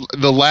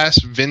 the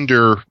last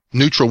vendor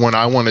neutral one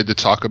I wanted to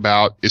talk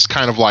about is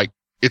kind of like,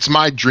 it's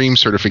my dream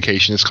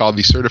certification. It's called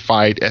the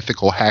Certified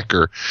Ethical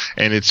Hacker,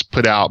 and it's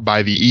put out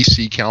by the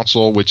EC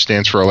Council, which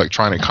stands for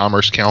Electronic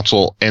Commerce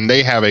Council, and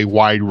they have a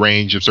wide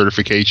range of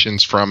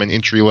certifications from an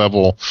entry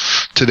level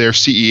to their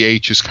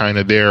CEH is kind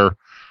of their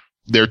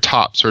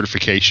top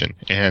certification.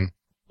 And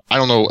I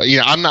don't know,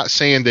 I'm not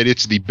saying that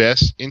it's the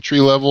best entry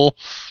level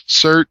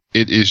cert.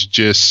 It is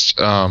just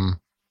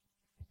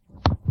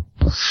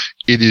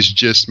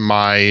it's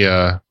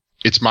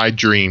my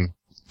dream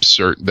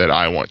cert that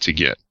I want to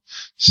get.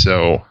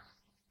 So,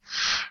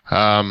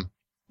 but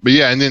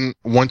yeah, and then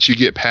once you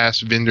get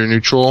past vendor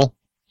neutral,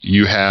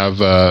 you have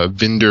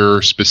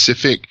vendor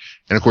specific,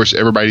 and of course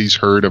everybody's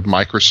heard of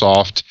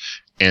Microsoft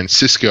and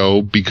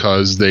Cisco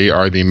because they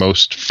are the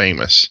most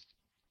famous.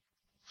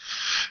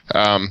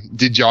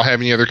 Did y'all have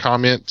any other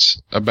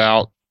comments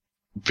about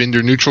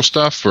vendor neutral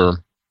stuff?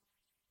 Or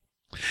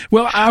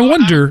Well, I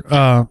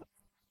wonder,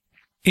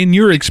 in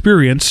your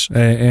experience,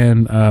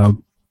 is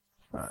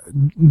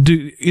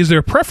there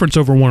a preference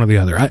over one or the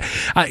other?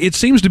 It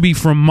seems to be,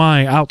 from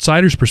my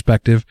outsider's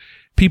perspective,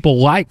 people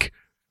like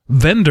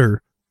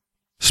vendor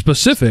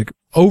specific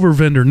over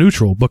vendor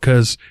neutral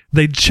because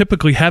they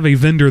typically have a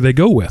vendor they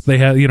go with. They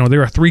have,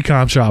 they're a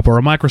 3Com shop or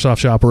a Microsoft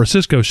shop or a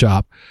Cisco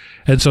shop,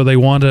 and so they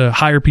want to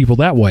hire people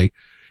that way.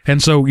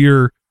 And so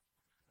your,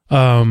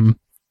 your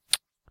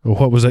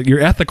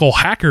ethical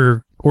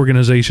hacker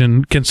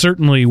organization can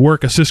certainly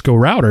work a Cisco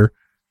router,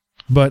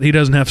 but he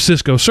doesn't have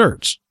Cisco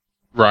certs.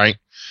 Right.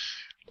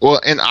 Well,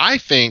 and I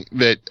think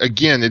that,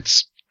 again,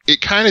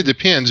 it kind of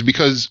depends,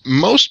 because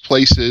most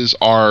places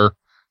are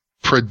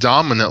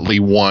predominantly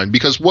one,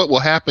 because what will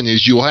happen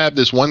is you'll have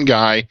this one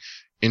guy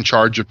in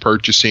charge of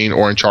purchasing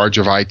or in charge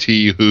of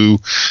IT who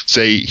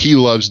say he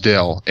loves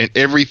Dell and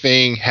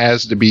everything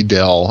has to be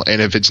Dell.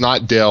 And if it's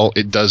not Dell,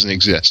 it doesn't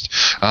exist.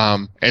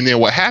 And then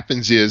what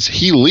happens is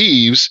he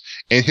leaves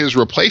and his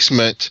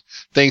replacement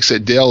thinks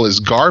that Dell is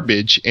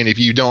garbage. And if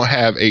you don't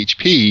have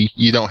HP,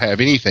 you don't have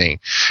anything.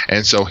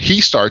 And so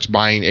he starts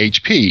buying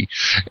HP.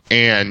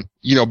 And,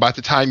 by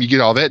the time you get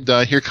all that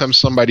done, here comes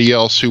somebody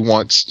else who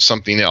wants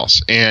something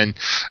else. And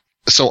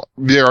so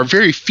there are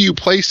very few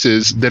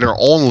places that are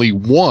only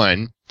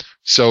one.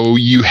 So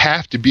you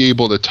have to be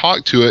able to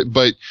talk to it.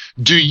 But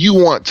do you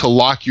want to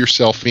lock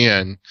yourself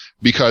in?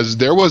 Because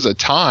there was a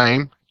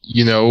time,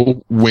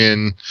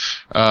 when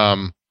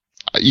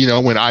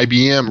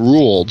IBM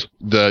ruled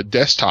the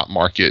desktop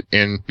market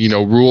and,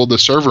 ruled the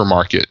server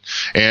market.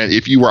 And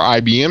if you were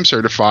IBM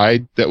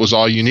certified, that was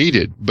all you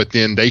needed. But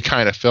then they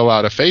kind of fell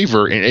out of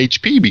favor and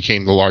HP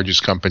became the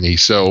largest company.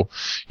 So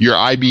your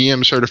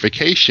IBM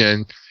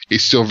certification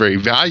is still very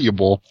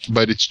valuable,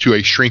 but it's to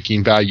a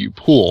shrinking value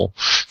pool.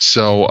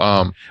 So,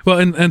 well,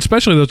 and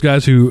especially those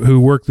guys who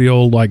work the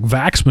old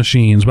VAX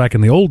machines back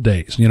in the old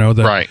days,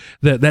 right.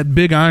 that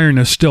big iron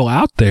is still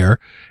out there,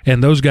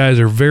 and those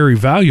guys are very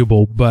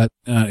valuable, but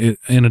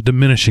in a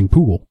diminishing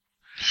pool.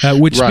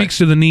 Which right. speaks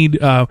to the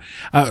need. I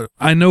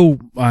know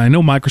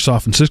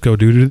Microsoft and Cisco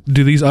do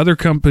these other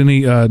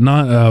company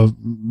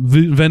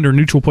vendor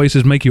neutral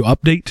places make you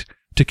update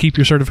to keep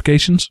your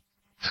certifications?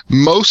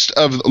 Most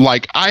of,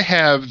 I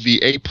have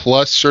the A+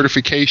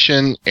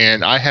 certification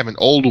and I have an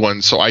old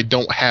one, so I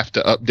don't have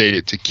to update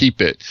it to keep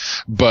it.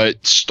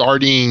 But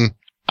starting,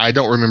 I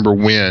don't remember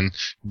when,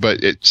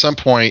 but at some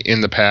point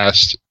in the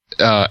past,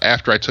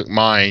 after I took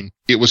mine,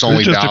 it was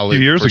only just valid a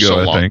few years for ago, so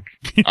I long. think.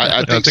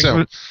 I think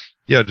so.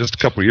 Just a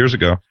couple of years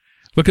ago.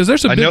 Because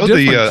there's a big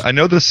difference. I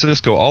know the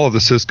Cisco, all of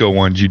the Cisco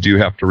ones, you do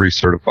have to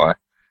recertify.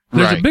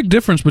 There's a big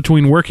difference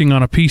between working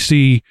on a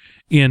PC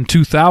in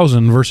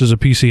 2000 versus a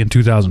PC in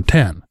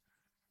 2010.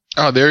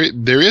 Oh, there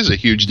is a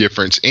huge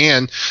difference.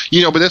 And,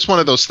 but that's one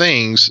of those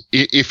things.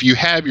 If you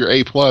have your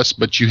A+,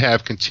 but you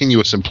have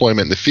continuous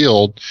employment in the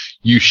field,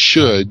 you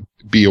should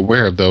be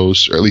aware of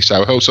those, or at least I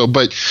would hope so.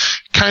 But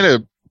kind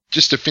of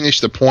just to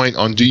finish the point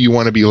on, do you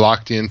want to be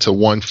locked into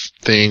one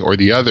thing or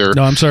the other?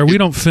 No, I'm sorry. We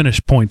don't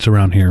finish points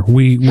around here.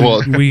 We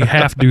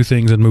half do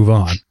things and move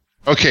on.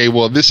 Okay,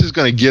 well, this is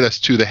going to get us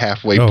to the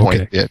halfway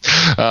point. Okay.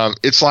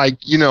 It's like,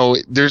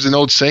 there's an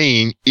old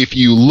saying, if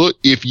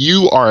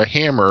you are a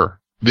hammer,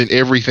 then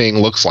everything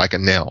looks like a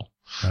nail.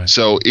 Right.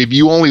 So if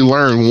you only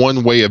learn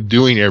one way of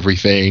doing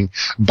everything,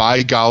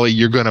 by golly,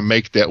 you're going to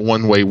make that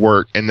one way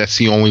work, and that's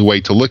the only way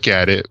to look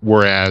at it.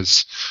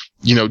 Whereas,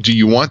 do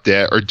you want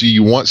that, or do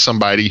you want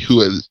somebody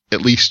who is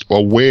at least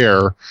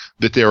aware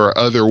that there are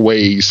other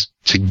ways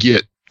to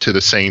get to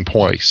the same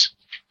place?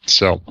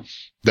 So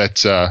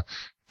that's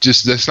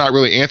not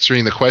really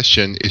answering the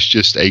question. It's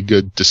just a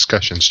good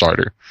discussion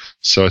starter.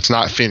 So it's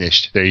not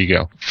finished. There you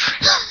go.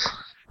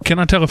 Can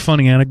I tell a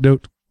funny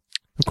anecdote?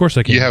 Of course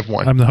I can. You have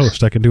one. I'm the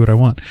host. I can do what I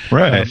want.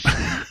 Right.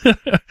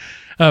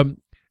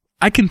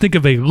 I can think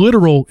of a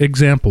literal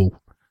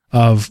example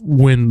of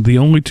when the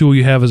only tool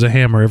you have is a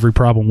hammer, every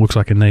problem looks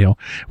like a nail.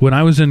 When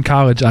I was in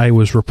college, I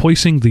was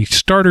replacing the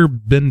starter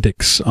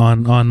Bendix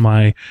on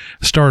my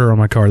starter on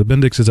my car. The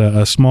Bendix is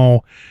a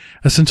small,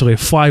 essentially a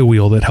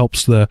flywheel that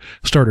helps the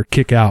starter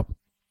kick out.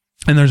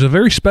 And there's a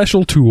very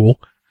special tool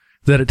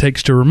that it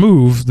takes to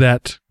remove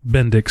that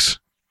Bendix,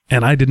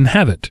 and I didn't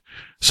have it.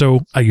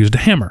 So I used a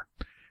hammer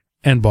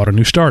and bought a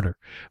new starter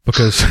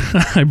because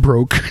I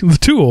broke the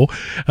tool.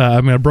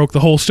 I broke the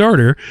whole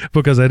starter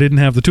because I didn't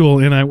have the tool.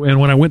 And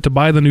when I went to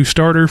buy the new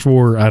starter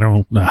for, I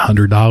don't know,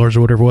 $100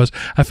 or whatever it was,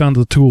 I found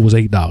the tool was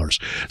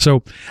 $8.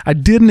 So I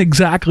didn't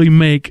exactly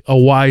make a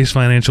wise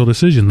financial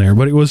decision there,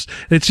 but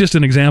it's just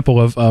an example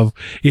of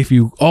if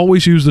you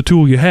always use the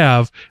tool you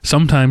have,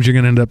 sometimes you're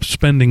going to end up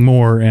spending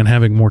more and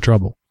having more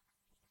trouble.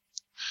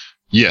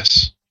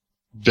 Yes,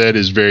 that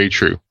is very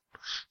true.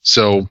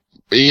 So,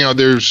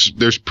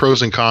 there's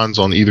pros and cons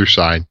on either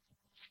side.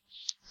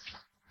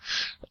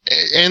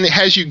 And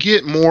as you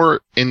get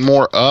more and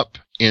more up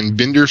in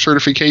vendor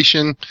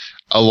certification,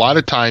 a lot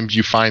of times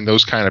you find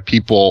those kind of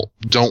people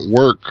don't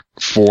work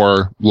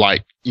for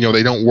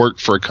they don't work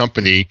for a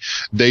company.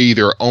 They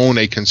either own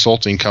a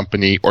consulting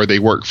company or they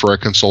work for a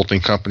consulting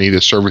company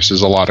that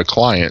services a lot of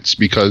clients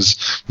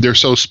because they're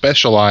so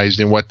specialized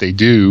in what they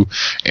do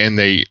and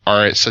they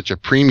are at such a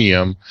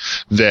premium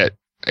that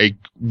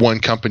one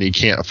company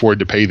can't afford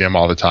to pay them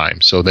all the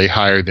time. So they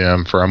hire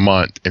them for a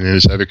month and then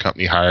this other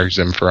company hires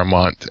them for a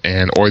month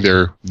or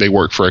they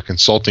work for a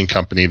consulting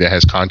company that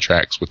has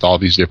contracts with all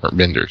these different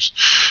vendors.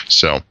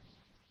 So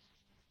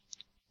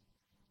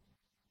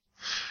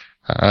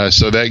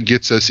that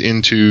gets us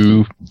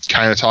into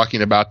kind of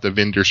talking about the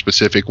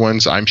vendor-specific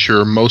ones. I'm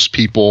sure most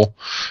people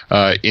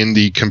in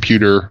the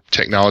computer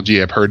technology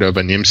have heard of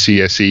an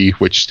MCSE,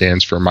 which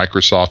stands for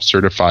Microsoft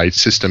Certified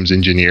Systems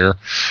Engineer.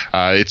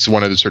 It's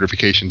one of the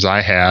certifications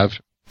I have.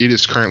 It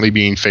is currently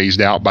being phased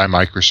out by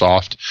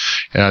Microsoft.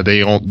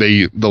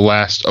 The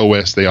last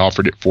OS they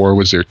offered it for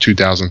was their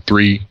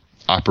 2003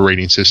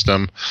 operating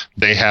system.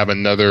 They have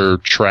another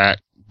track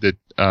that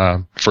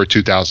for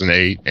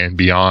 2008 and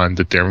beyond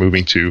that they're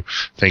moving to.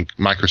 I think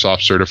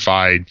Microsoft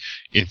Certified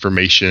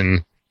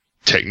Information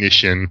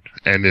Technician,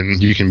 and then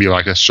you can be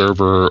like a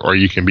server or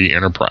you can be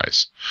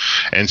enterprise.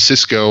 And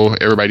Cisco,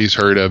 everybody's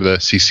heard of the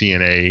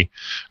CCNA,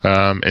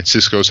 and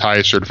Cisco's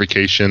highest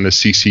certification, the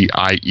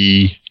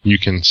CCIE. You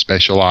can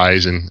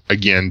specialize, and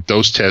again,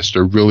 those tests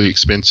are really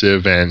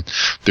expensive, and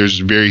there's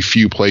very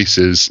few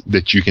places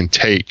that you can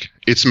take.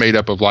 It's made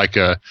up of like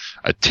a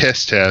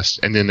test,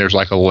 and then there's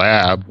like a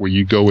lab where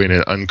you go in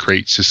and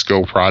uncrate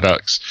Cisco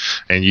products,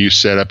 and you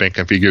set up and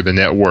configure the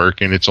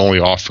network, and it's only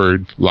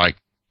offered like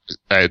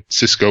at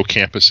Cisco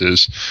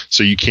campuses,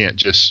 so you can't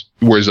just,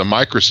 whereas a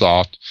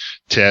Microsoft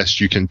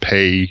test, you can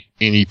pay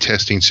any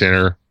testing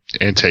center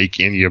and take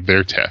any of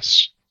their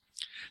tests.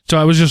 So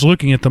I was just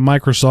looking at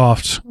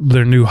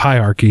their new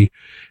hierarchy.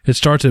 It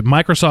starts at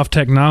Microsoft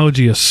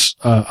Technology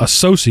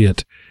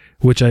Associate,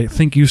 which I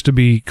think used to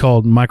be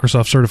called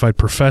Microsoft Certified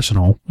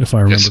Professional, if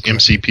I remember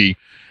correctly. MCP.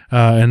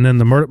 And then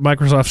the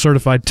Microsoft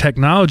Certified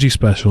Technology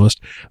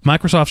Specialist,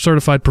 Microsoft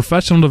Certified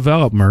Professional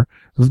Developer,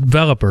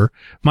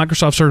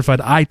 Microsoft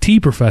Certified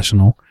IT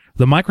Professional,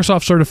 the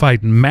Microsoft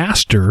Certified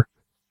Master,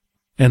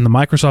 and the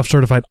Microsoft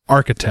Certified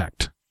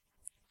Architect.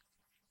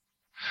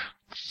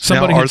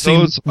 Now, are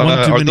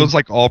those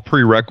like all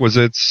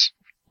prerequisites,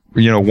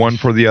 one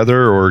for the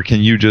other, or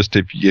can you just,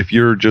 if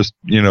you're just,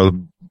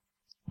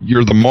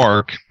 you're the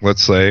mark,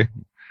 let's say,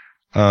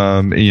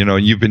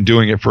 you've been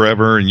doing it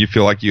forever and you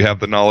feel like you have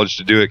the knowledge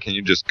to do it, can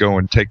you just go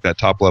and take that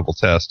top level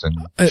test? And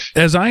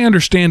as I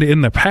understand it in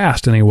the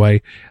past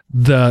anyway,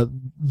 the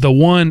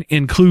one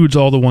includes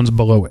all the ones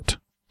below it.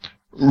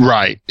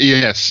 Right.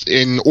 Yes.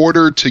 In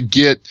order to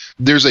get,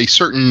 there's a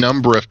certain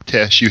number of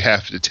tests you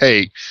have to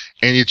take,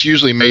 and it's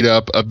usually made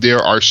up of, there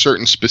are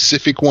certain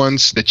specific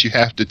ones that you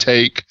have to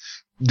take.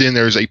 Then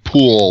there's a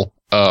pool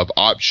of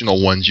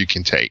optional ones you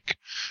can take.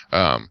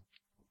 Does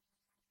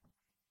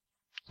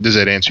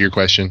that answer your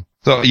question?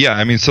 So,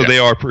 yeah, they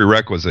are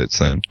prerequisites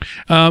then.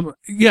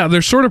 Yeah,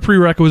 they're sort of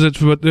prerequisites,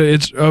 but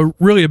it's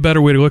really a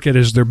better way to look at it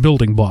is they're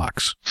building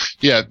blocks.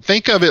 Yeah,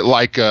 think of it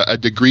like a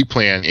degree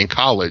plan in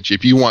college.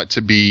 If you want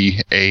to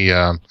be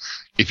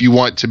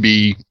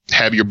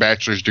have your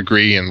bachelor's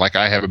degree, and like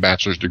I have a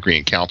bachelor's degree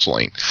in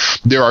counseling,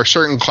 there are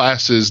certain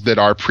classes that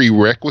are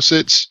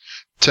prerequisites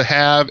to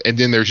have, and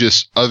then there's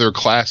just other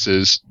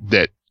classes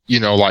that,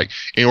 like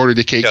in order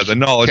to take. Yeah, the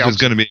knowledge is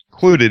going to be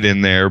included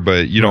in there,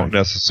 but you don't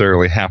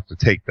necessarily have to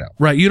take that.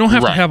 Right. You don't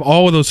have to have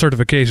all of those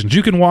certifications.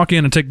 You can walk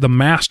in and take the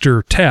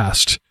master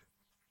test,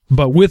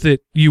 but with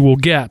it, you will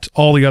get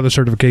all the other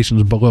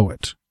certifications below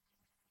it.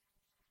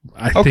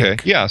 I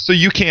think. Yeah. So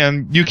you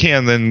can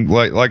then,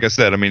 like I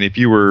said, if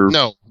you were.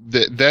 No,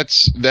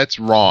 that's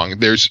wrong.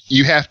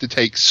 You have to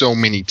take so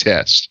many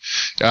tests.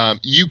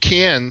 You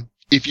can.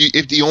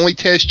 If the only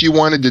test you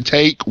wanted to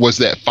take was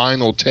that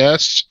final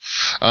test,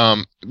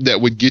 that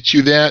would get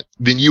you that,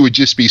 then you would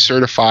just be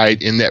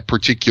certified in that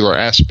particular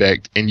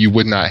aspect, and you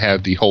would not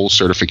have the whole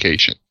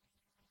certification.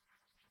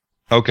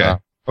 Okay.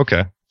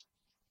 Okay.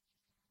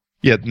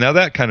 Yeah. Now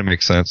that kind of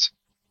makes sense.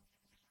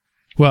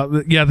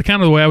 Well, yeah, the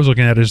kind of the way I was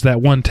looking at it is that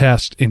one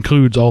test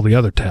includes all the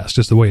other tests.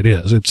 Is the way it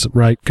is. It's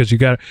right because you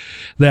got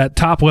that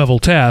top level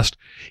test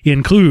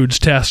includes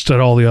tests at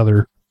all the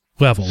other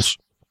levels.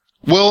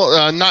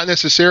 Well, not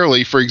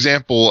necessarily. For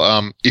example,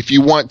 if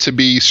you want to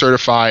be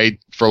certified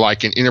for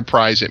like an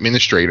enterprise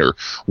administrator,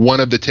 one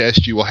of the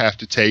tests you will have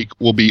to take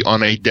will be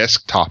on a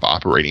desktop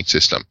operating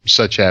system,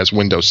 such as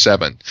Windows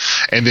 7.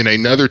 And then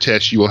another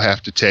test you will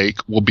have to take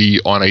will be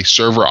on a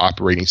server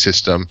operating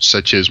system,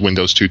 such as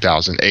Windows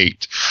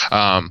 2008.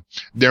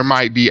 There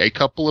might be a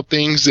couple of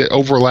things that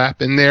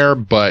overlap in there,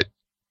 but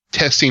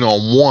testing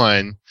on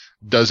one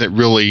doesn't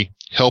really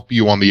help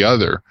you on the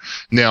other.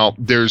 Now,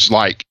 there's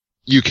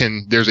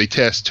a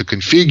test to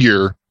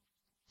configure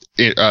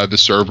the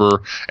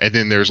server, and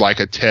then there's like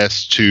a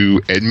test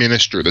to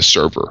administer the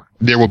server.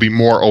 There will be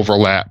more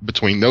overlap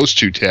between those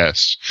two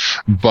tests,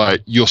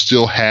 but you'll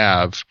still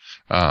have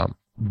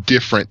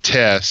different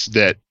tests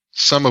that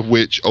some of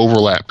which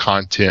overlap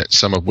content,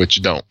 some of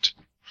which don't.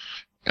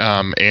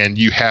 and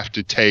you have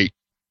to take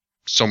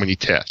so many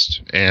tests.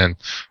 And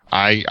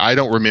I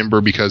don't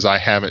remember because I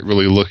haven't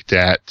really looked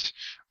at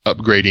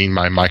upgrading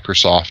my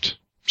Microsoft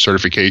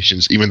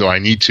certifications, even though I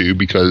need to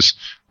because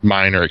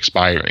mine are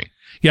expiring.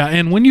 Yeah,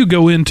 and when you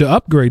go in to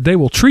upgrade, they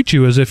will treat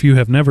you as if you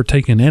have never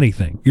taken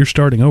anything. You're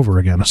starting over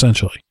again,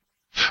 essentially.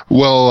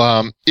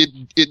 Well,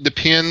 it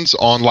depends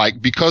on,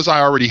 like, because I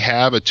already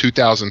have a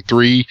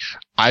 2003,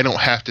 I don't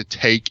have to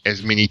take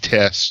as many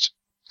tests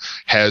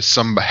has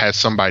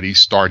somebody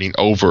starting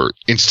over.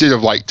 Instead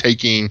of like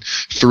taking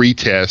 3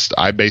 tests,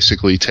 I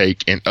basically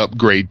take an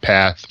upgrade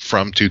path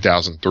from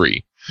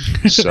 2003.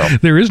 So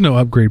there is no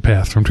upgrade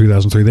path from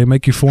 2003. They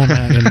make you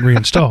format and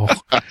reinstall.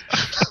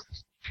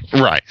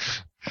 Right.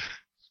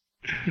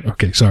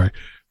 Okay, sorry.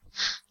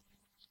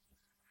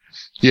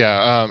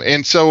 Yeah,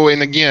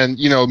 and again,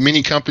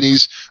 many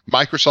companies,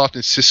 Microsoft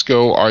and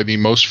Cisco are the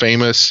most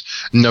famous.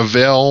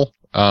 Novell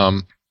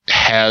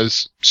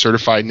has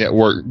certified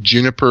network.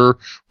 Juniper,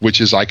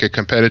 which is like a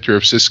competitor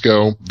of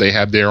Cisco, they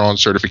have their own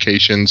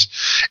certifications.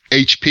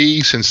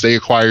 HP, since they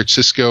acquired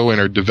Cisco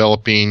and are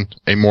developing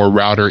a more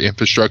router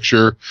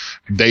infrastructure,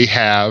 they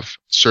have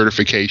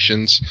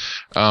certifications.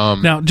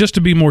 Now, just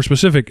to be more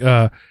specific,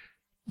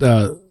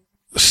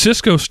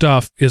 Cisco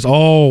stuff is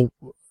all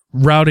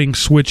routing,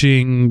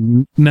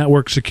 switching,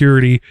 network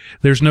security.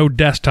 There's no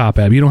desktop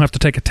app. You don't have to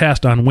take a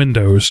test on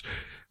Windows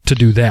to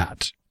do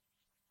that.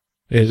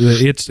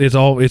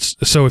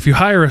 So if you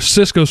hire a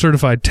Cisco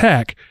certified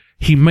tech,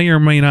 he may or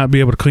may not be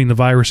able to clean the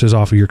viruses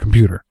off of your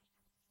computer.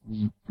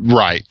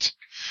 Right.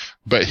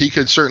 But he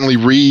could certainly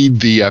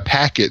read the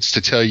packets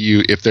to tell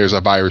you if there's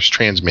a virus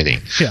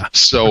transmitting. Yeah.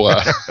 So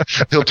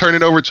he'll turn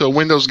it over to a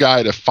Windows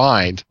guy to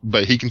find,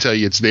 but he can tell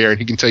you it's there and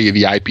he can tell you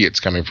the IP it's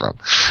coming from.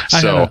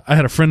 I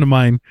had a friend of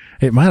mine.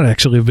 It might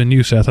actually have been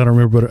you, Seth. I don't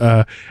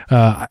remember.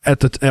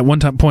 But at one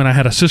point, I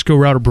had a Cisco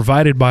router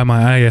provided by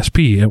my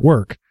ISP at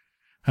work,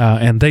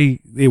 and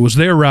it was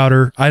their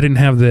router. I didn't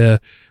have the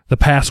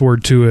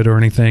password to it or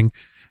anything.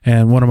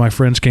 And one of my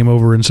friends came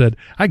over and said,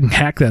 I can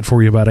hack that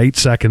for you about 8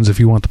 seconds if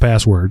you want the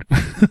password.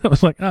 I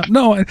was like,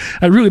 no,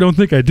 I really don't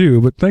think I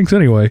do, but thanks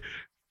anyway.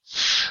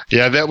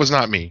 Yeah, that was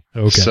not me.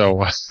 Okay.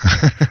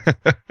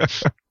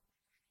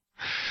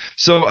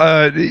 So,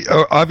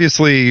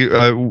 obviously,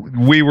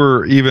 we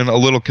were even a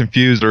little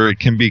confused, or it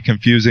can be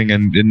confusing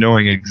in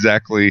knowing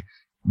exactly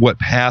what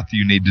path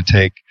you need to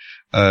take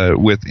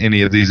with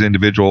any of these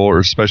individual, or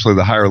especially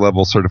the higher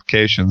level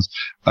certifications.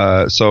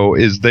 So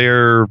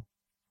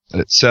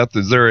Seth,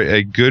 is there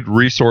a good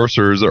resource,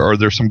 or are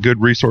there some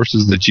good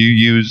resources that you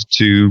use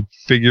to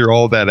figure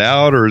all that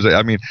out? Or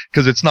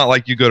because it's not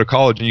like you go to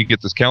college and you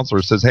get this counselor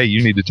who says, hey,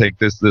 you need to take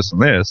this, this, and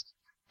this.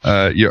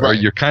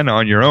 You're kind of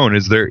on your own.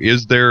 Is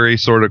there a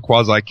sort of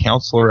quasi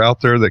counselor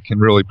out there that can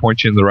really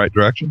point you in the right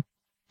direction?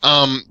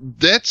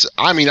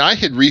 I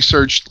had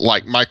researched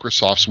like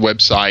Microsoft's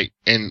website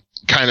and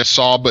kind of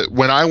saw, but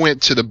when I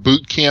went to the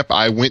boot camp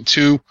I went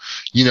to,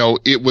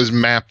 it was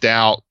mapped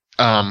out.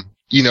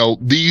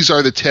 These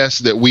are the tests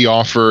that we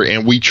offer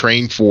and we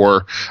train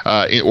for,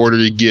 in order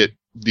to get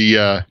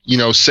the,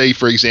 say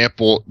for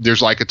example,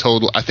 there's like a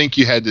total, I think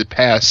you had to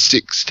pass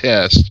 6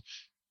 tests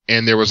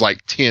and there was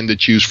like 10 to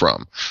choose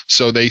from.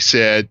 So they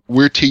said,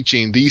 we're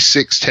teaching these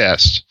 6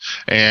 tests.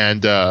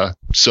 And,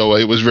 so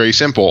it was very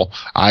simple.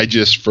 I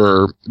just,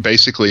 for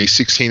basically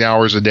 16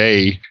 hours a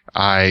day,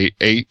 I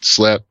ate,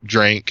 slept,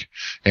 drank,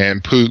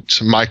 and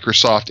pooped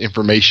Microsoft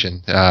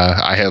information.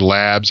 I had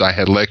labs, I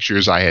had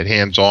lectures, I had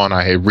hands-on,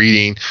 I had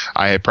reading,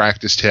 I had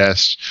practice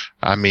tests.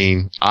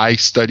 I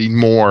studied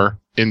more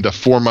in the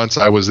 4 months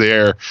I was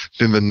there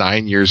than the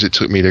 9 years it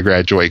took me to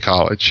graduate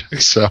college.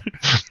 So,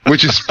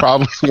 which is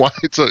probably why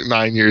it took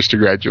 9 years to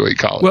graduate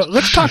college. Well,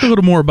 let's talk a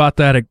little more about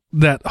that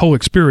whole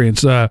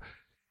experience.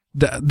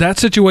 That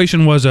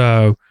situation was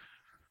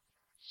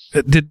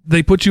did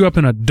they put you up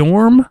in a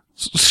dorm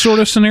sort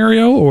of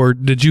scenario, or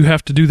did you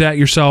have to do that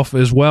yourself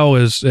as well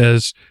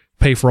as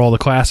pay for all the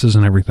classes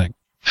and everything?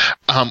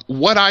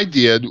 What I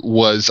did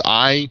was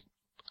I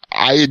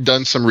had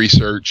done some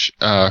research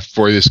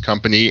for this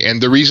company,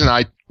 and the reason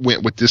I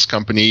went with this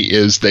company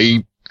is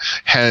they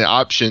had an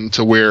option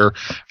to where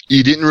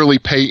you didn't really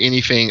pay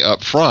anything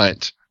up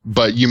front,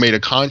 but you made a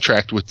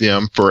contract with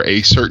them for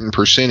a certain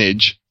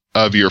percentage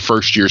of your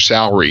first year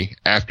salary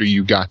after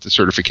you got the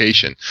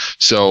certification.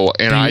 So,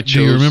 and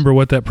do you remember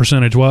what that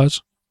percentage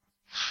was?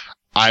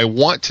 I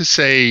want to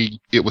say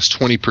it was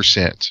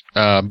 20%.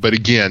 But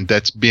again,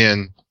 that's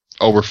been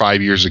over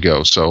 5 years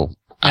ago. So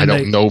I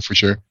don't know for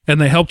sure.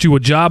 And they helped you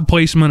with job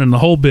placement and the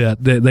whole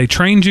bit. They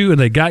trained you and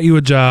they got you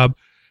a job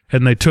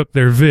and they took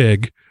their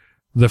VIG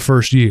the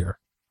first year.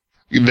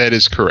 That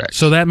is correct.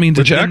 So that means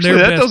it's in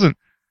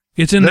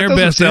their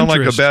best sound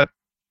interest. Like a bad.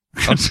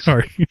 I'm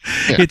sorry. Yeah.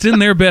 It's in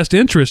their best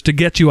interest to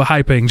get you a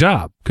high-paying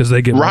job because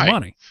they get more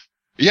money.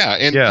 Yeah,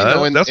 and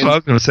that's what I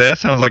was going to say. That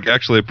sounds like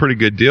actually a pretty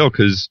good deal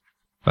because,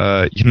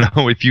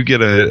 if you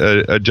get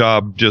a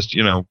job just,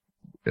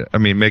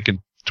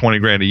 making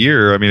 $20,000 a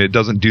year, it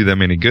doesn't do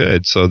them any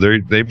good. So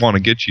they want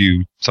to get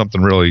you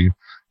something really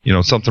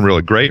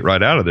great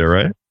right out of there,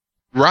 right?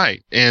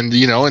 Right. And,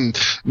 you know, and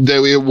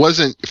though it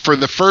wasn't for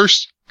the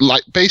first,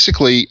 like,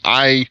 basically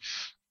I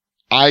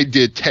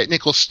did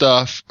technical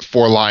stuff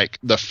for like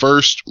the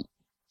first,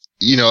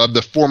 you know, of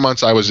the 4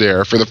 months I was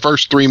there. For the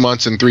first 3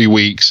 months and 3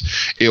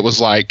 weeks, it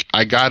was like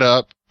I got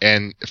up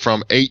and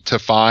from 8 to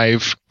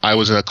 5, I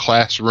was in a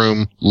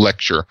classroom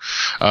lecture.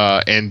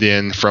 And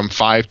then from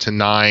 5 to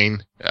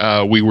 9,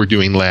 we were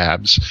doing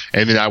labs.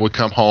 And then I would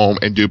come home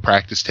and do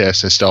practice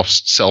tests and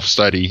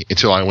self-study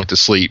until I went to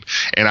sleep.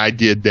 And I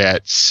did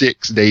that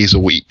 6 days a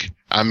week.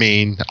 I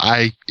mean,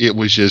 it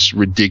was just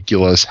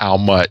ridiculous how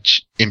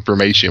much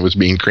information was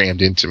being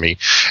crammed into me.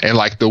 And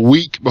like the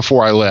week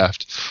before I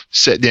left,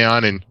 sat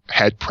down and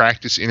had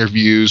practice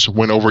interviews,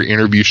 went over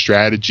interview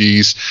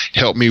strategies,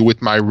 helped me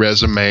with my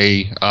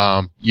resume,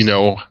 you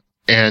know,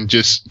 and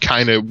just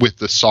kind of with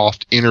the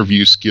soft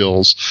interview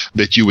skills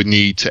that you would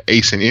need to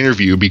ace an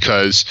interview,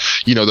 because,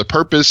 you know, the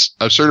purpose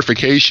of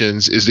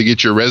certifications is to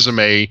get your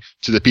resume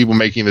to the people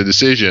making the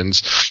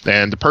decisions.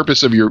 And the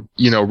purpose of your,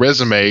 you know,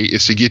 resume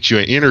is to get you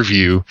an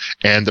interview.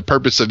 And the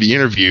purpose of the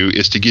interview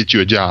is to get you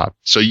a job.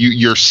 So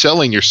you're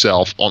selling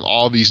yourself on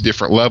all these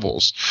different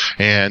levels.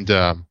 And,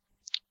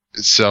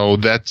 so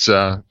that's,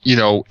 you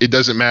know, it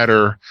doesn't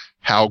matter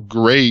how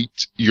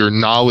great your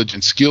knowledge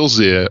and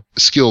skills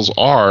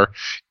are.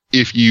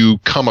 If you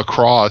come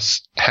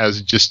across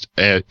as just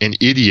an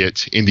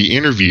idiot in the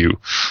interview,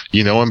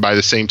 you know, and by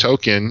the same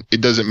token, it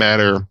doesn't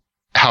matter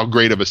how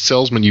great of a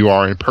salesman you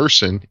are in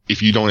person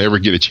if you don't ever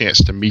get a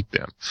chance to meet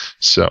them.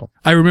 So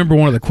I remember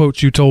one of the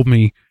quotes you told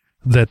me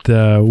that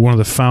one of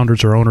the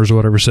founders or owners or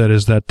whatever said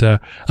is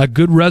that a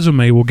good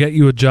resume will get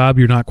you a job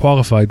you're not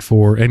qualified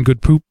for, and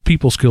good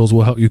people skills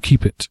will help you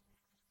keep it.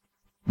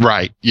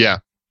 Right. Yeah.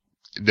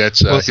 That's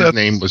his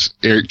name was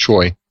Eric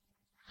Choi.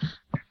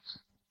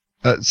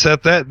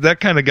 Seth, that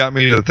kind of got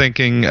me to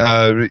thinking,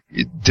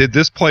 did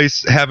this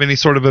place have any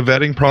sort of a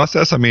vetting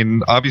process? I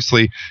mean,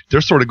 obviously,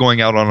 they're sort of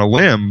going out on a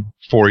limb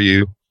for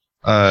you.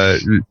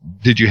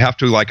 Did you have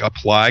to, like,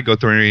 apply, go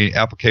through any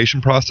application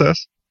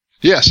process?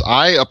 Yes,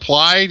 I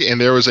applied,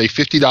 and there was a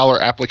 $50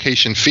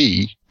 application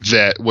fee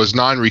that was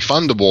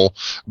non-refundable,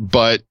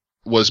 but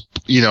was,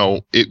 you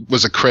know, it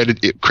was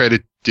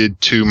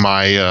credited to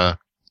my,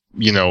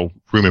 you know,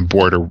 room and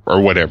board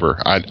or whatever.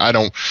 I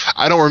don't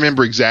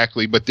remember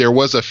exactly, but there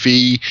was a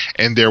fee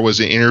and there was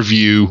an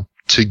interview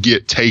to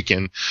get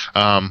taken,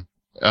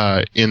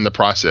 in the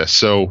process.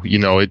 So, you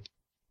know,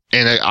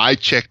 I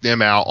checked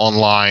them out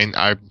online.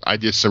 I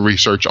did some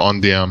research on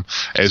them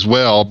as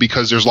well,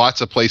 because there's lots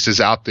of places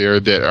out there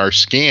that are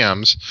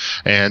scams.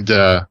 And,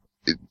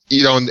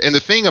 you know, and the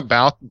thing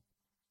about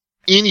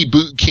any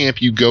boot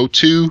camp you go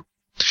to,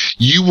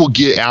 you will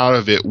get out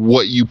of it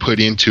what you put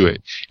into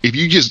it.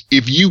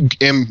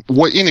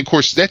 And of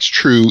course, that's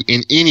true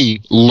in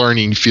any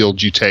learning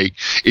field you take.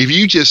 If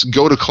you just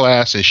go to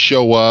class and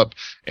show up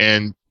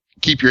and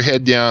keep your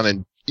head down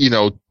and, you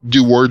know,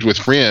 do words with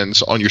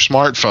friends on your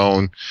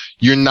smartphone,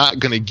 you're not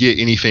going to get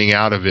anything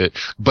out of it.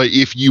 But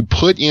if you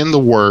put in the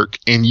work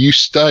and you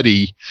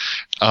study,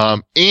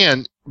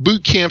 and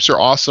boot camps are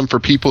awesome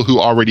for people who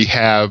already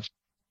have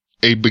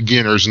a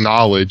beginner's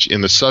knowledge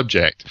in the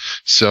subject.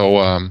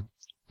 So,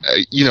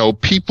 you know,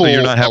 people. So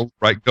you're not having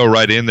to go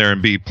right in there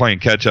and be playing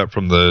catch up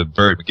from the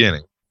very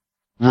beginning.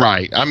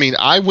 Right. I mean,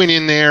 I went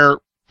in there,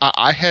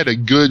 I had a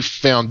good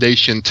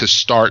foundation to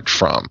start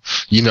from.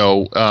 You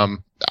know,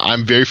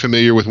 I'm very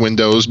familiar with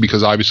Windows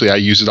because obviously I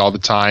use it all the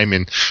time,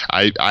 and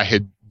I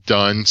had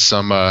done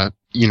some,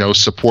 you know,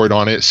 support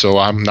on it. So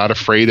I'm not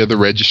afraid of the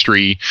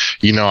registry.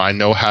 You know, I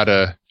know how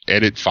to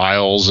edit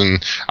files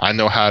and I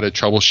know how to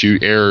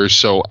troubleshoot errors.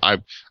 So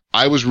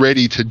I was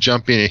ready to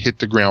jump in and hit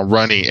the ground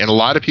running. And a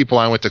lot of people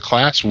I went to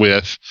class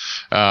with,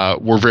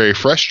 were very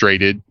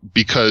frustrated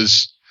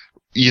because,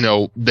 you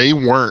know, they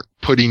weren't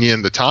putting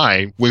in the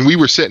time. When we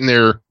were sitting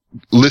there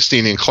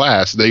listening in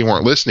class, they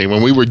weren't listening.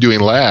 When we were doing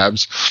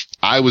labs,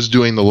 I was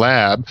doing the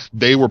lab.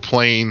 They were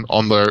playing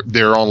on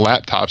their own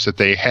laptops that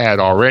they had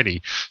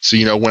already. So,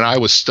 you know, when I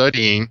was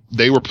studying,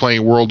 they were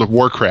playing World of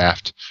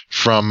Warcraft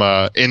from,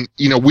 and,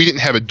 you know, we didn't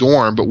have a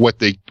dorm, but what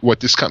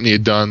this company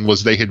had done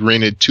was they had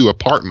rented 2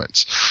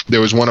 apartments.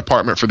 There was one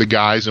apartment for the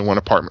guys and one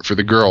apartment for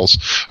the girls.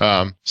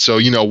 So,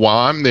 you know, while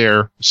I'm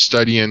there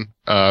studying,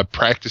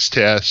 practice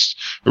tests,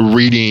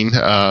 reading,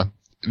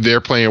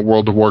 they're playing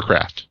World of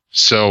Warcraft.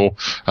 So,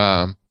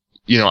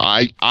 you know,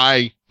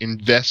 I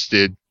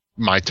invested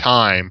my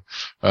time,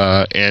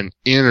 and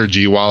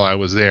energy while I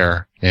was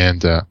there.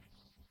 And,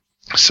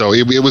 so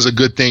it was a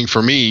good thing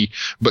for me,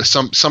 but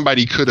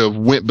somebody could have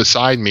went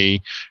beside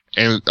me,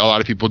 and a lot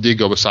of people did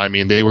go beside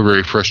me, and they were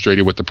very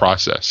frustrated with the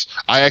process.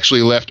 I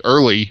actually left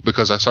early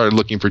because I started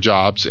looking for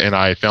jobs and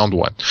I found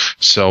one.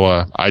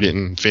 So, I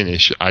didn't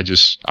finish. I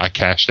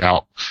cashed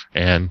out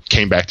and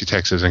came back to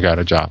Texas and got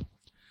a job.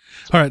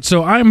 All right.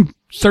 So I'm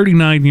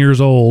 39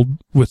 years old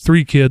with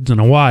 3 kids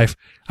and a wife.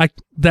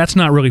 That's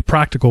not really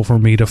practical for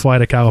me to fly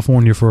to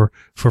California for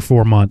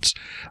 4 months.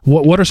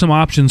 What are some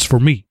options for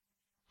me?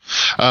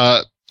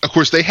 Of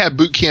course, they have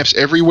boot camps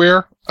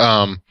everywhere.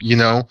 You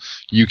know,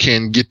 you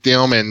can get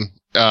them, and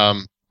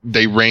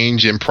they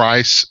range in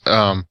price.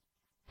 Well,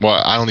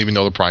 I don't even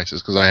know the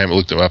prices because I haven't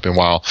looked them up in a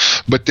while.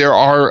 But there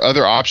are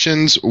other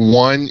options.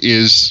 One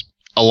is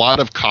a lot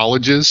of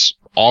colleges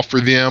offer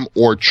them,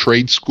 or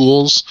trade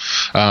schools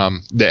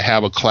that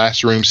have a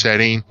classroom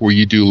setting where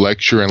you do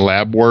lecture and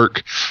lab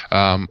work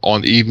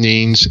on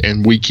evenings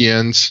and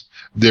weekends.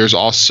 There's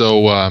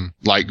also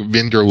like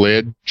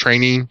vendor-led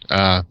training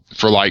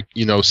for, like,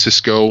 you know,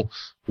 Cisco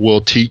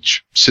will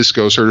teach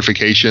Cisco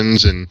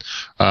certifications, and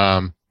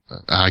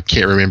I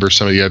can't remember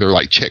some of the other,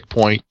 like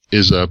Checkpoint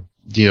is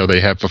they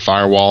have a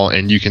firewall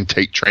and you can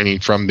take training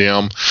from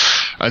them.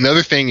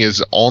 Another thing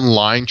is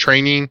online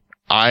training.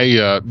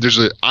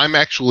 I'm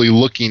actually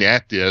looking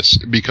at this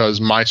because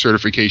my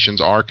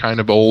certifications are kind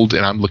of old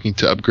and I'm looking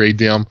to upgrade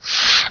them.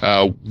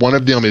 One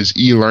of them is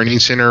eLearning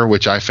Center,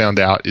 which I found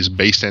out is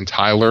based in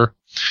Tyler,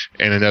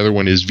 and another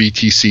one is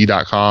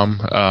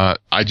VTC.com.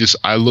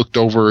 I looked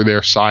over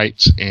their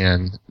sites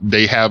and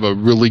they have a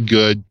really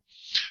good,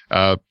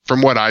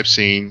 from what I've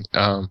seen,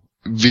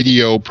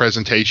 video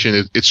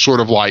presentation. It's sort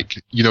of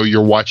like, you know,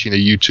 you're watching a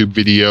YouTube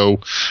video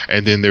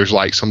and then there's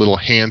like some little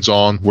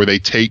hands-on where they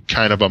take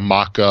kind of a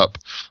mock-up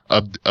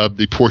of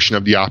the portion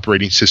of the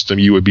operating system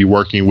you would be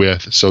working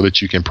with so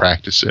that you can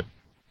practice it.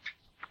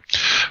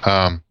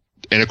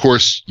 And of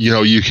course, you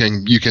know, you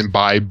can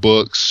buy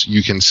books,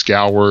 you can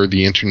scour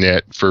the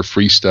internet for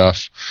free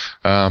stuff.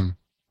 One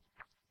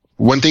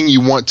thing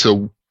you want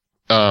to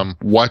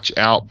watch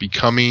out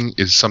becoming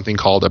is something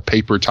called a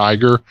paper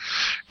tiger.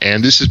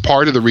 And this is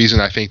part of the reason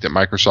I think that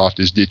Microsoft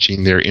is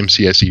ditching their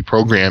MCSE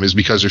program, is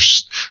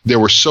because there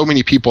were so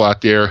many people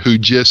out there who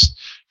just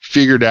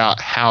figured out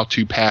how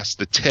to pass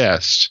the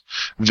test,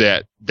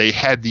 that they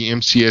had the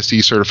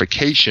MCSE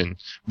certification,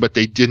 but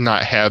they did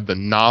not have the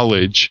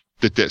knowledge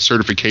that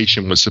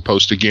certification was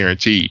supposed to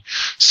guarantee.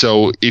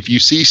 So if you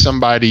see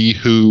somebody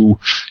who,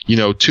 you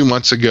know, 2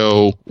 months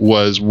ago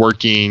was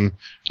working,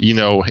 you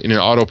know, in an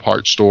auto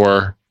parts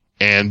store,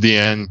 and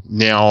then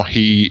now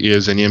he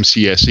is an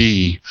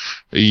MCSE,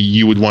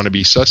 you would want to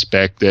be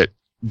suspect that,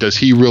 does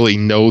he really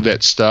know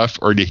that stuff,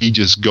 or did he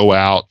just go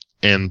out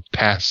and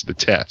pass the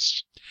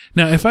test?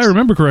 Now, if I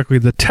remember correctly,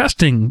 the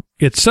testing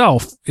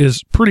itself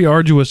is pretty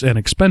arduous and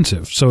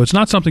expensive, so it's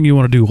not something you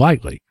want to do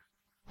lightly.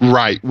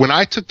 Right. When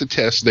I took the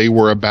test, they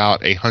were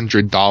about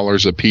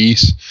 $100 a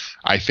piece.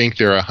 I think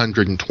they're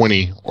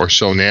 $120 or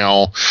so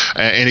now.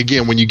 And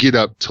again, when you get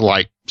up to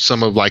like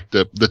some of like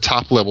the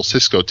top level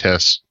Cisco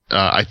tests,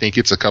 I think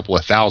it's a couple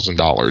of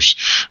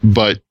 $1,000.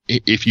 But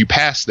if you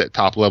pass that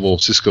top level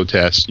Cisco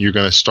test, you're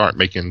going to start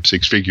making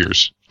six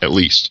figures at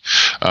least.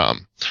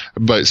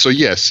 But so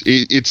yes,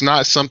 it's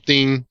not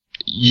something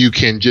you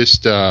can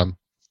just,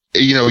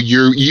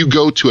 you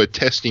go to a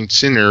testing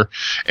center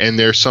and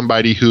there's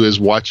somebody who is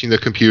watching the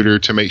computer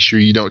to make sure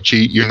you don't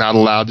cheat. You're not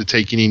allowed to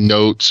take any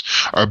notes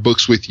or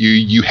books with you.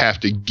 You have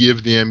to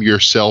give them your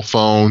cell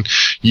phone.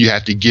 You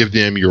have to give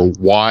them your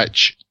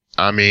watch.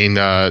 I mean,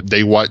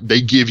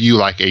 they give you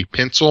like a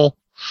pencil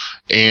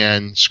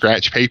and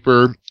scratch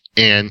paper.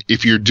 And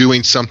if you're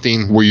doing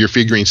something where you're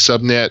figuring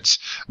subnets,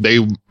 they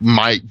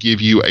might give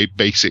you a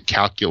basic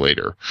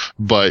calculator,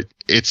 but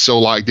it's so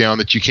locked down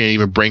that you can't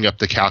even bring up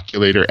the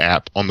calculator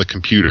app on the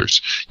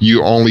computers.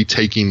 You're only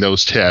taking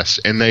those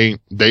tests, and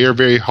they are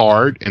very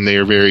hard and they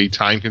are very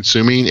time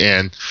consuming,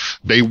 and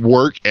they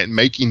work at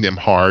making them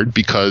hard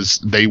because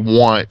they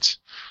want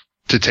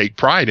to take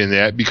pride in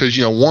that, because,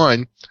 you know,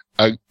 one,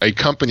 a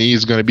company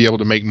is going to be able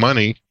to make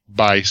money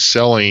by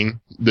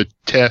selling the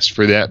test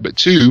for that, but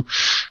two,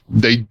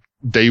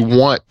 they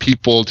want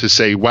people to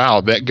say,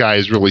 wow, that guy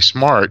is really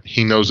smart.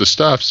 He knows the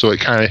stuff. So it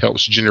kind of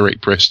helps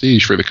generate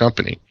prestige for the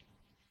company.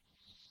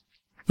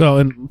 Well,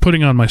 and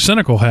putting on my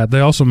cynical hat, they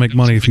also make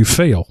money if you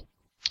fail.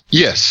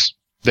 Yes,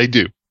 they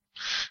do.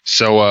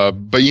 So,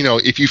 but you know,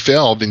 if you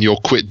fail, then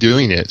you'll quit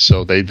doing it.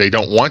 So they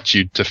don't want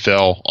you to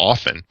fail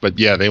often, but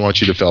yeah, they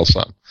want you to fail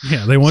some.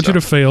 Yeah, they want you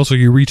to fail so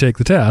you retake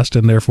the test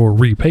and therefore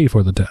repay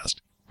for the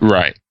test.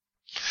 Right.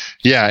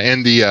 Yeah,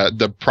 and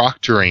the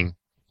proctoring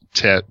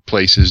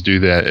places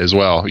do that as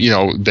well. You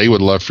know, they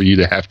would love for you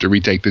to have to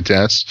retake the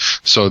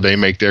test, so they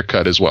make their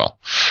cut as well.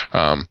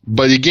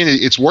 But again,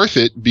 it's worth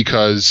it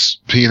because,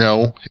 you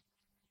know,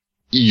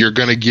 you're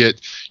gonna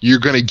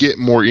get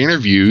more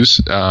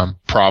interviews,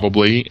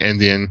 probably,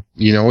 and then,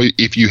 you know,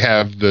 if you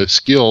have the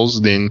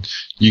skills, then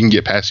you can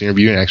get past the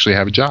interview and actually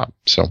have a job.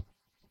 So.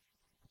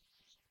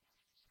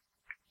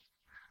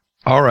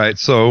 All right,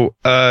 so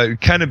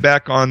kind of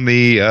back on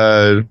the,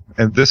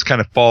 and this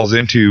kind of falls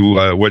into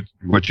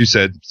what you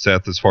said,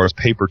 Seth, as far as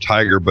paper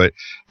tiger, but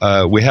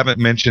we haven't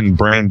mentioned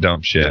brain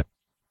dumps yet.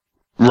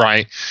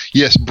 Right.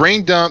 Yes,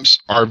 brain dumps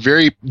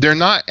they're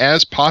not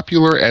as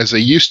popular as they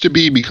used to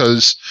be,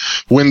 because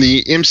when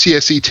the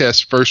MCSE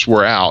tests first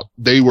were out,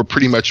 they were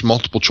pretty much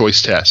multiple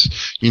choice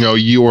tests. You know,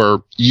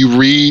 you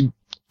read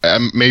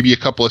maybe a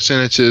couple of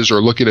sentences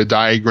or look at a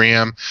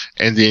diagram,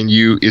 and then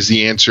is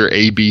the answer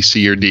A, B,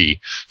 C, or D.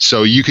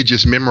 So you could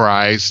just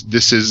memorize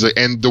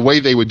and the way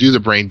they would do the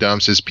brain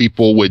dumps is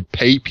people would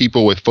pay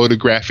people with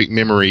photographic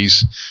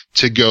memories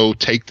to go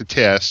take the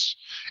test,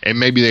 and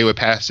maybe they would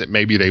pass it,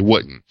 maybe they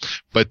wouldn't.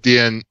 But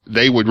then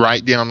they would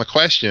write down the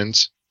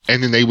questions,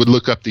 and then they would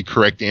look up the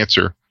correct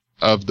answer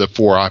of the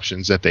 4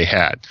 options that they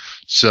had.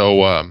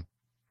 So,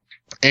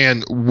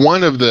 and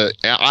one of the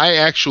I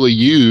actually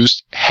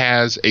used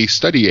has a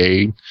study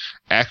aid,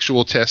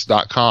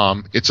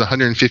 actualtest.com. It's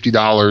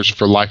 $150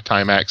 for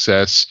lifetime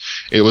access.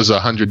 It was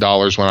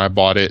 $100 when I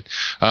bought it.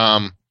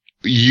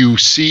 You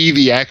see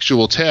the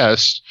actual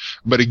test,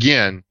 but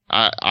again,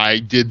 I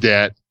did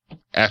that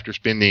after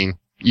spending,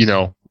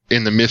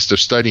 in the midst of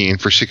studying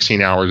for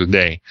 16 hours a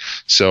day.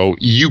 So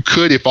you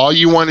could, if all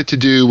you wanted to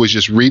do was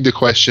just read the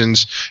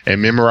questions and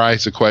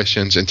memorize the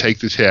questions and take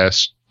the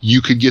test,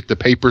 you could get the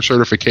paper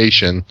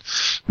certification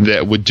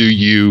that would do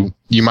you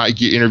might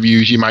get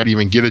interviews, you might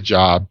even get a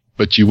job,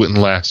 but you wouldn't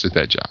last at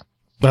that job.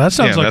 Well, that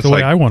sounds like the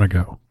way I want to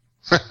go.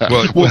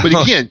 Well,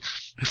 but again,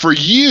 for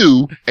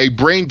you, a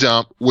brain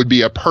dump would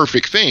be a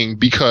perfect thing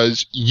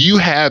because you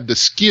have the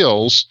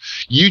skills.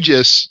 You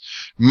just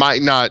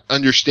might not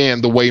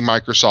understand the way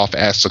Microsoft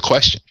asks a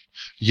question,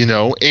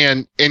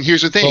 and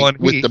here's the thing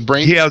with the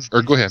brain. He has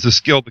go ahead. the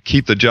skill to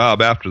keep the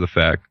job after the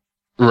fact.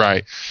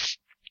 Right.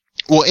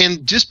 Well,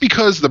 and just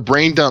because the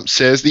brain dump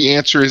says the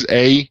answer is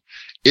A,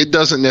 it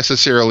doesn't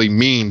necessarily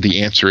mean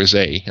the answer is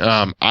A.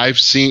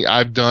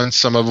 I've done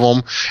some of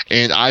them,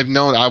 and I've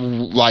known,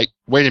 I'm like,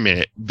 wait a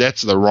minute,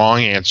 that's the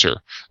wrong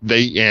answer.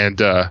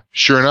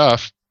 Sure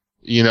enough,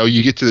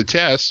 you get to the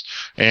test,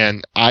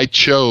 and I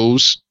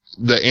chose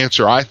the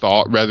answer I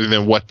thought rather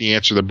than what the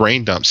answer the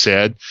brain dump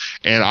said.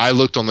 And I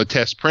looked on the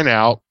test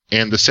printout,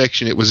 and the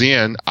section it was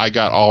in, I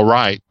got all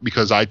right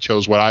because I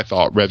chose what I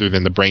thought rather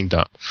than the brain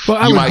dump. Well,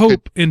 I would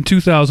hope in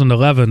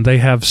 2011 they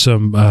have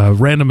some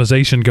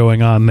randomization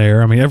going on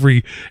there. I mean,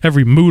 every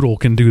Moodle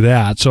can do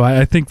that. So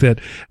I think that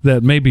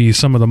maybe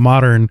some of the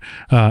modern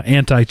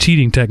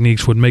anti-cheating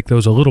techniques would make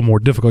those a little more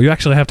difficult. You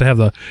actually have to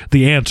have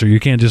the answer.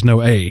 You can't just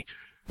know A.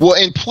 Well,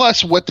 and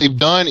plus what they've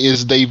done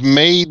is they've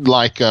made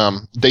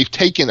they've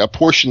taken a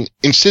portion,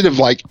 instead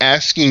of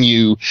asking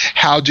you,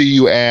 how do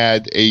you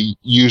add a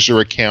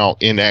user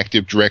account in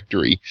Active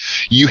Directory?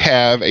 You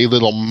have a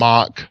little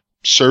mock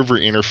server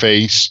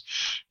interface,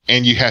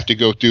 and you have to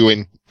go through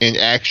and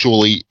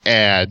actually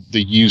add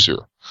the user,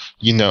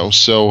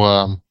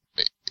 so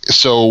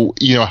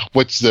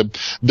what's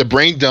the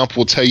brain dump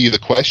will tell you the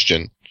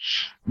question,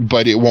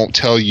 but it won't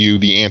tell you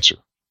the answer.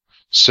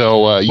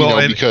 So,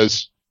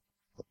 because...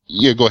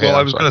 Yeah, go ahead. Well,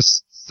 I was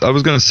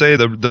going to say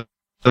that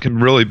can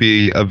really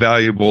be a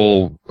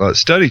valuable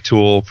study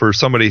tool for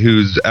somebody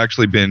who's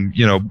actually been,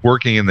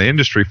 working in the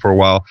industry for a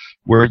while,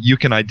 where you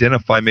can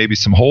identify maybe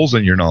some holes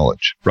in your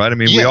knowledge, right? I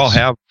mean, We all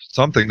have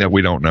something that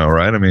we don't know,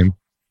 right? I mean,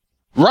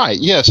 right.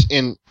 Yes,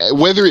 and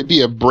whether it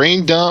be a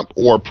brain dump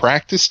or a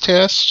practice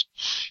test,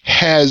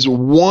 has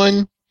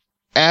one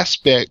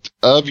aspect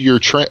of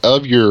your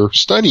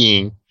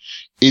studying.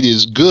 It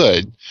is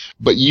good,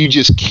 but you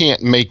just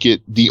can't make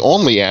it the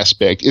only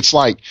aspect. It's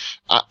like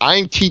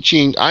I'm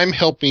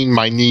helping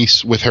my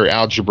niece with her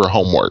algebra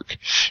homework,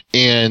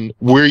 and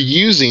we're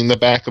using the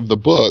back of the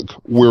book.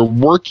 We're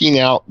working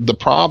out the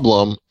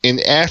problem,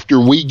 and after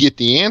we get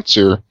the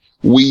answer,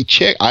 we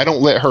check. I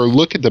don't let her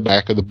look at the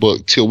back of the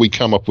book till we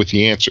come up with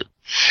the answer.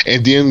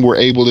 And then we're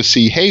able to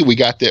see, hey, we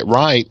got that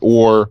right,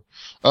 or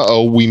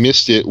we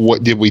missed it.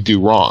 What did we do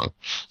wrong?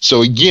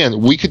 So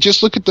again, we could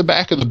just look at the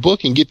back of the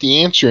book and get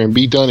the answer and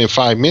be done in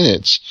 5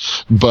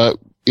 minutes. But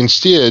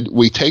instead,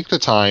 we take the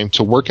time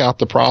to work out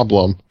the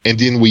problem, and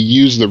then we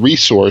use the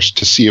resource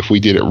to see if we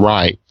did it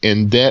right.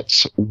 And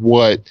that's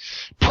what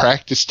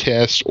practice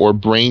tests or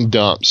brain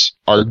dumps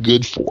are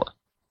good for.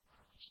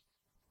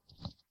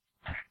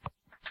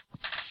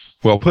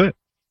 Well put.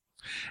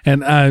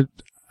 And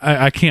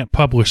I can't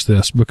publish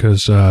this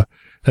because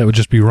that would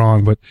just be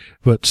wrong,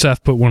 but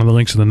Seth put one of the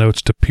links in the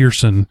notes to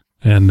Pearson,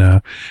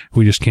 and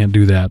we just can't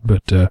do that.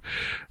 But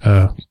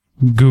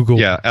Google,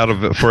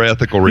 for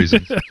ethical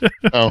reasons.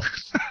 Oh,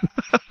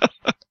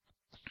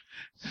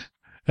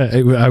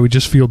 I would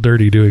just feel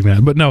dirty doing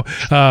that. But no,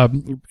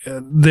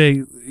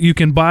 you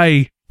can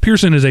buy.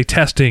 Pearson is a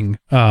testing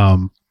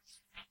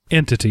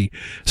entity,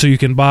 so you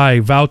can buy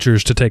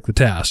vouchers to take the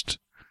test.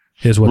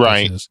 Is what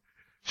right. This is.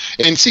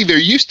 And see, there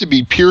used to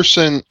be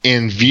Pearson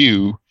and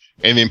View,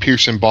 and then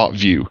Pearson bought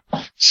View.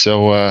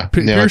 So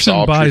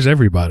Pearson buys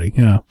everybody.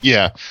 Yeah.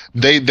 Yeah.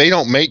 They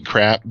don't make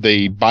crap.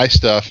 They buy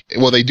stuff.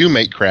 Well, they do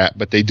make crap,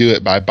 but they do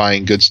it by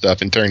buying good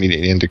stuff and turning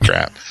it into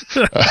crap.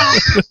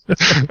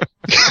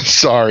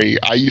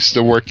 Sorry, I used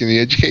to work in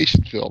the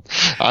education field.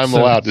 I'm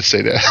allowed to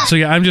say that. So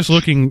yeah, I'm just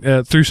looking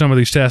through some of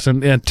these tests,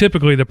 and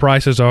typically the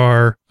prices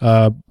are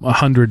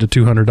 $100 to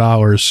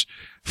 $200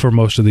 for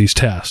most of these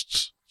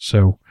tests.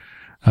 So,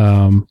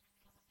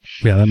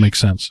 that makes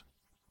sense.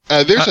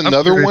 There's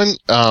another one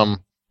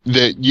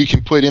that you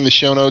can put in the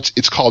show notes.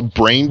 It's called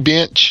Brain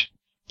Bench.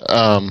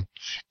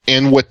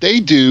 And what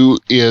they do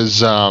is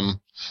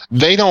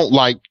they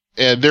don't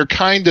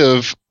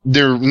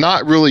they're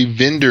not really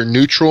vendor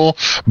neutral,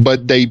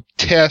 but they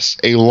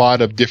test a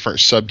lot of different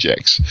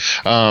subjects.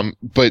 And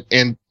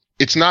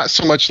it's not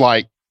so much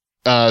like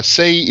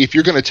say if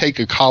you're going to take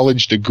a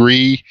college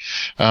degree,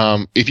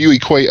 if you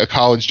equate a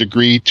college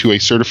degree to a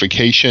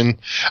certification,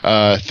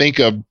 think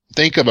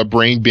of a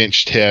brain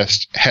bench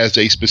test has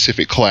a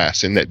specific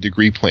class in that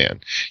degree plan.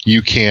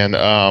 You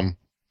can,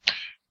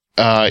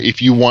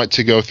 if you want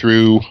to go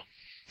through,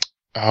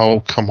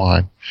 oh, come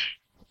on.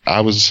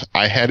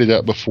 I had it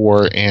up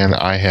before and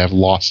I have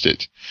lost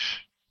it.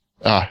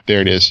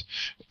 There it is.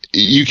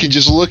 You can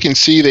just look and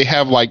see they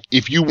have, like,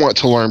 if you want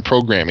to learn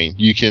programming,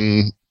 you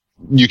can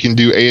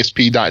do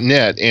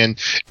ASP.NET, and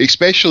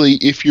especially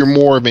if you're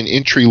more of an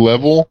entry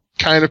level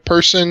kind of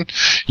person,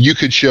 you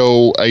could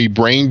show a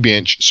brain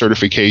bench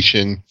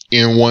certification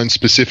in one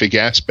specific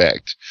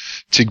aspect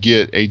to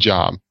get a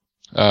job.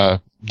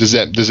 Does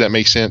that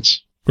make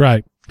sense?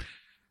 Right.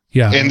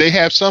 Yeah. And they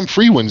have some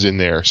free ones in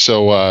there.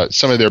 So,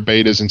 some of their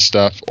betas and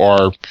stuff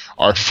are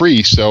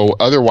free. So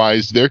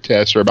otherwise their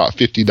tests are about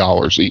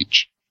 $50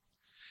 each.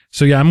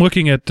 So yeah, I'm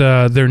looking at,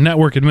 their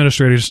network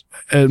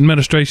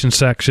administration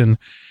section,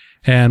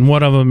 and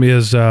one of them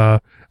is,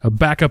 a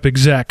backup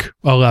exec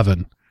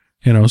 11.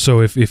 So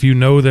if you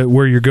know that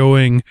where you're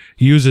going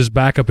uses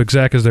backup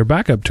exec as their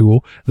backup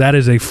tool, that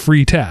is a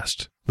free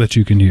test that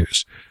you can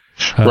use.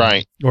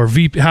 Right. Or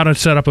how to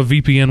set up a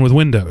VPN with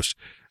Windows.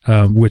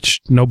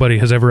 Which nobody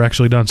has ever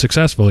actually done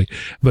successfully,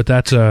 but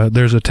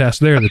there's a test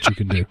there that you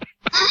can do.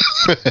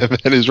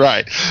 That is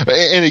right.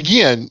 And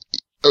again,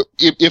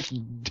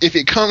 if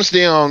it comes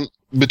down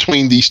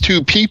between these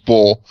two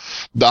people,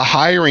 the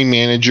hiring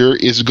manager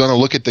is going to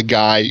look at the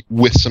guy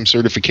with some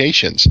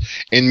certifications,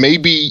 and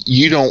maybe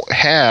you don't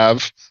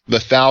have the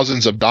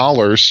thousands of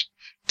dollars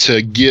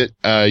to get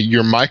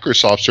your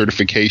Microsoft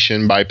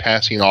certification by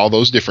passing all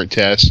those different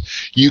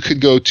tests. You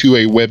could go to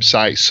a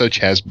website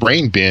such as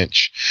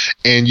BrainBench,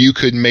 and you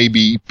could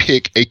maybe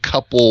pick a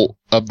couple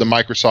of the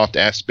Microsoft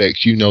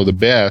aspects you know the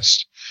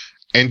best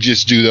and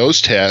just do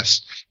those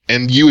tests,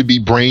 and you would be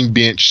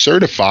BrainBench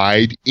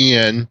certified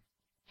in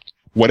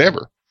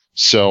whatever.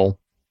 So,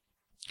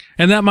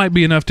 and that might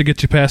be enough to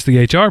get you past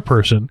the HR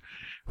person,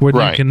 where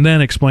right. You can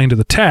then explain to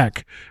the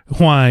tech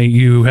why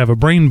you have a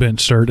BrainBench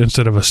cert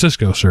instead of a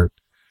Cisco cert.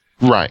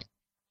 Right.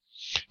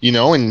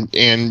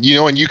 And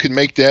you could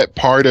make that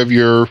part of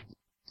your,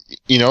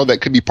 that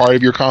could be part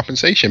of your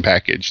compensation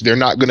package. They're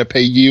not going to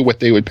pay you what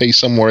they would pay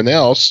someone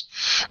else,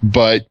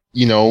 but,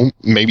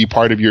 maybe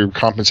part of your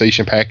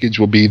compensation package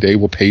will be they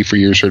will pay for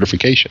your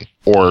certification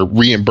or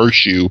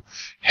reimburse you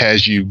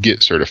as you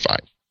get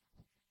certified.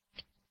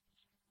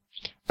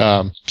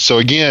 So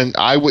again,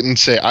 I would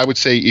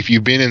say if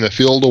you've been in the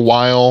field a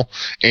while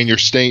and you're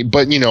staying,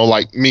 but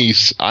like me,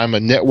 I'm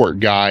a network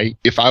guy.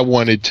 If I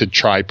wanted to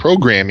try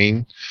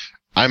programming,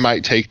 I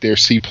might take their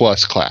C+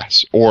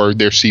 class or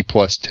their C+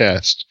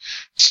 test,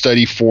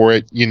 study for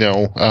it,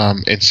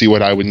 and see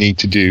what I would need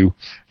to do.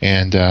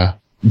 And,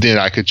 then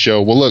I could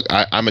show, well, look,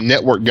 I'm a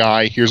network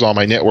guy. Here's all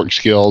my network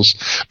skills,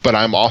 but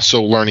I'm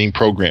also learning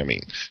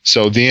programming.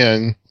 So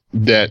then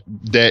that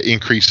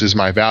increases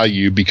my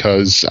value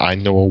because I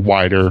know a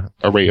wider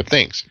array of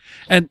things.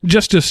 And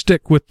just to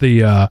stick with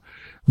the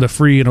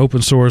free and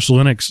open source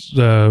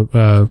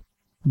Linux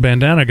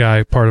bandana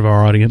guy part of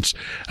our audience,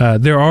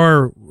 there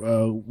are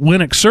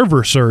Linux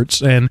server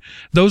certs, and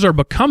those are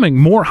becoming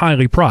more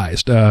highly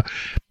prized.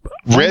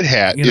 Red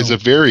Hat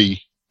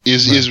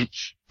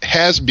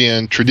has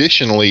been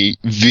traditionally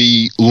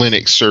the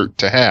Linux cert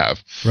to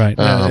have. Right.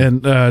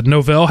 And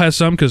Novell has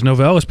some, because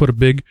Novell has put a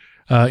big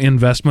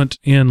investment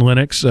in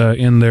Linux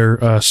in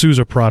their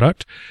SUSE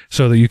product,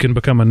 so that you can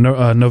become a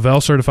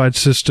Novell certified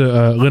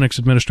Linux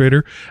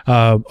administrator.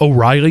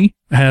 O'Reilly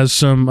has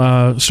some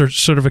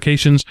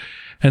certifications,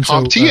 and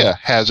CompTIA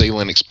has a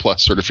Linux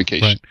Plus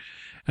certification.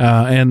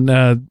 Right.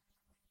 And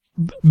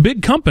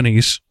big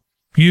companies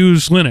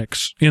use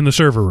Linux in the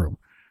server room.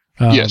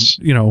 Yes.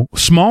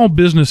 Small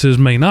businesses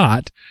may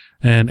not,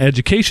 and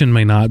education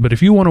may not, but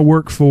if you want to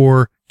work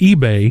for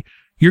eBay,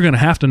 you're going to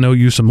have to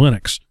use some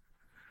Linux.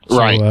 So,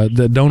 right.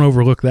 Don't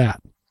overlook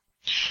that.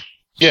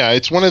 Yeah,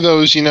 it's one of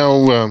those,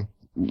 I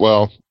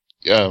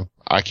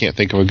can't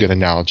think of a good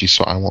analogy,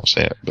 so I won't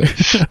say it. But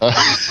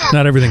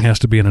not everything has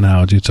to be an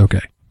analogy. It's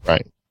okay.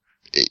 Right.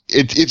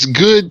 It's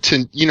good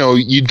to,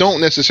 you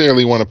don't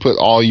necessarily want to put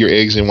all your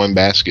eggs in one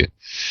basket.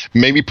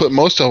 Maybe put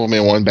most of them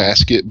in one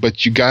basket,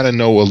 but you got to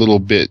know a little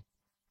bit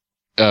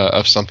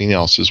of something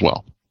else as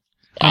well.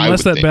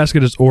 Unless that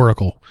basket is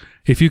Oracle.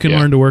 If you can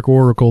learn to work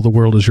Oracle, the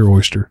world is your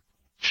oyster.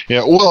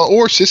 Yeah, well,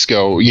 or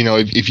Cisco.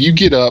 If you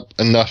get up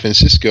enough in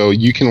Cisco,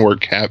 you can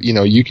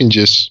you can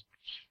just,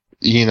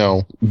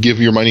 give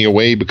your money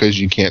away because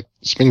you can't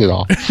spend it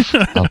all.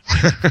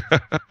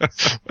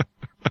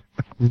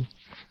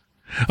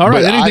 All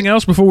right. Anything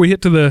else before we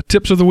hit to the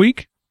tips of the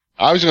week?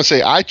 I was going to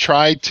say, I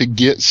tried to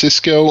get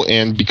Cisco,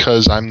 and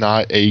because I'm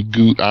not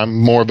I'm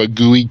more of a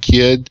GUI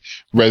kid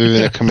rather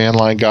than a command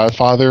line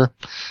godfather,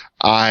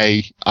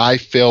 I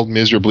failed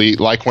miserably.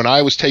 Like when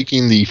I was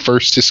taking the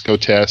first Cisco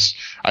test,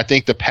 I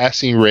think the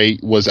passing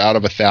rate was out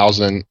of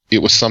 1,000. It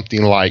was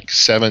something like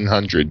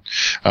 700.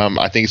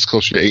 I think it's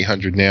closer to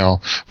 800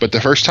 now. But the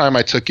first time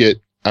I took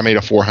it, I made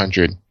a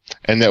 400.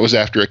 And that was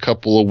after a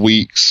couple of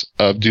weeks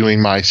of doing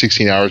my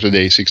 16 hours a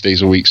day, 6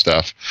 days a week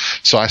stuff.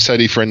 So I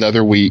studied for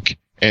another week,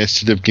 and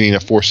instead of getting a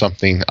 4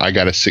 something, I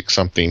got a 6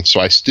 something. So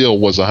I still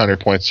was 100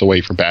 points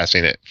away from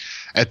passing it.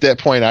 At that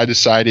point, I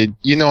decided,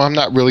 I'm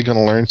not really going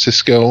to learn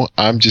Cisco.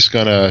 I'm just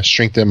going to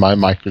strengthen my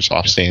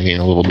Microsoft standing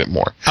a little bit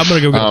more. I'm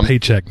going to go get a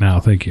paycheck now.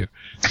 Thank you.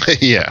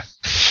 Yeah.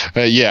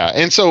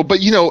 And so, but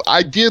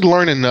I did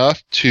learn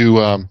enough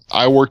to,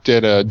 I worked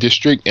at a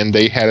district and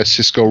they had a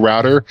Cisco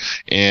router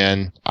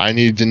and I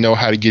needed to know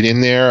how to get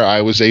in there. I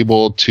was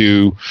able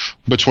to,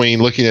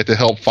 between looking at the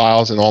help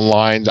files and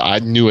online, I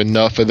knew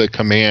enough of the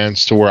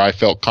commands to where I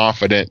felt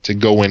confident to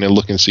go in and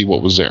look and see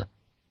what was there.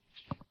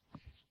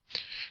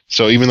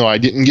 So even though I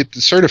didn't get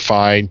the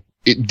certified,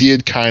 it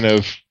did kind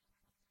of,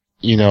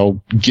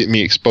 get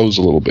me exposed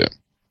a little bit.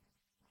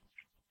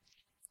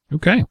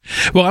 Okay.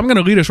 Well, I'm going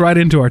to lead us right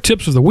into our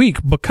tips of the week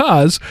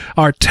because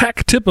our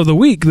tech tip of the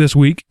week this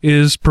week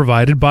is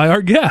provided by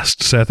our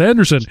guest, Seth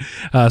Anderson.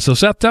 So,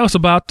 Seth, tell us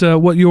about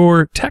what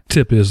your tech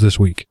tip is this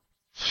week.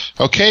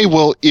 Okay.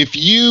 Well, if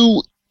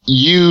you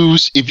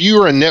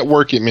are a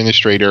network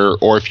administrator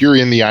or if you're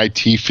in the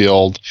IT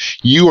field,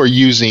 you are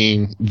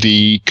using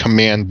the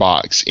command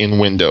box in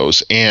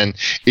Windows. And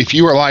if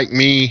you are like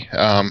me,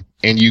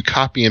 and you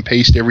copy and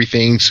paste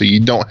everything so you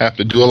don't have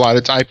to do a lot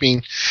of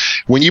typing,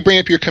 when you bring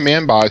up your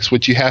command box,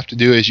 what you have to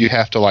do is you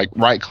have to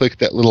right click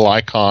that little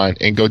icon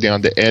and go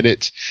down to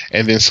edit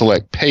and then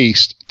select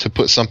paste to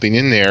put something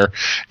in there.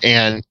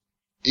 And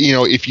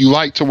if you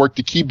like to work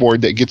the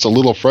keyboard, that gets a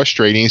little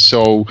frustrating.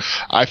 So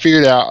I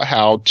figured out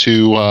how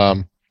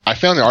to, I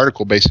found an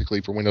article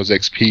basically for Windows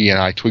XP and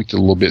I tweaked it a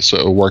little bit so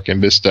it will work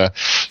in Vista.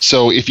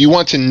 So if you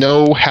want to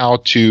know how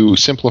to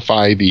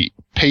simplify the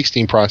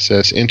pasting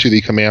process into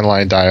the command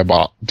line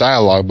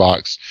dialog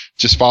box,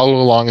 just follow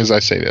along as I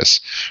say this.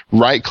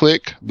 Right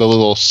click the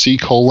little C: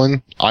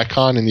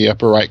 icon in the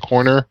upper right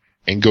corner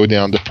and go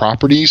down to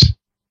properties.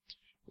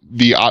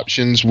 The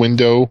options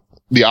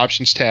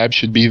tab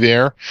should be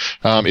there.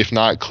 If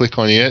not, click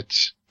on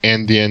it.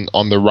 And then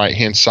on the right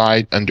hand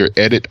side under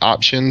edit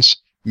options,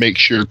 make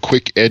sure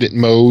quick edit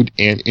mode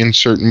and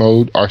insert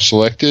mode are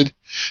selected.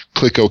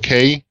 Click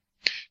OK.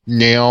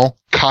 Now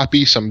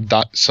copy some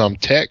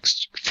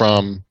text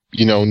from,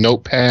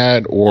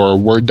 Notepad or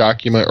Word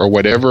document or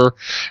whatever,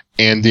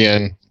 and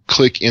then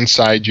click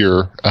inside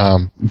your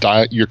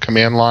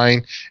command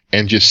line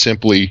and just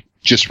simply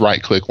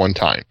right click one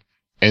time.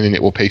 And then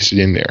it will paste it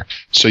in there.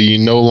 So you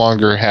no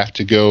longer have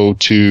to go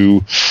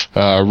to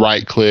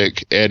right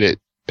click, edit,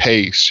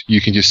 paste.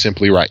 You can just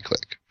simply right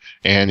click.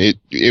 And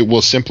it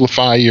will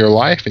simplify your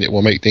life and it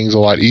will make things a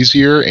lot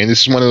easier. And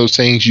this is one of those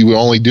things you will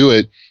only do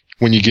it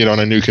when you get on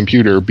a new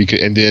computer,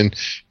 and then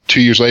 2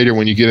 years later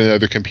when you get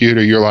another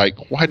computer, you're like,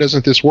 why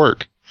doesn't this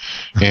work?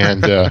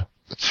 And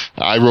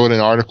I wrote an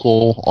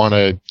article on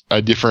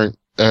a different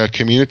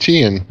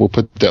community, and we'll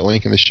put that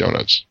link in the show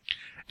notes.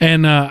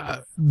 And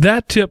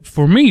that tip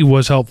for me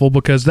was helpful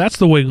because that's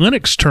the way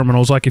Linux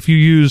terminals, like if you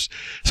use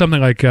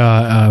something like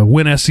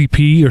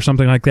WinSCP or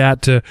something like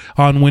that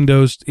on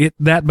Windows,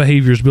 that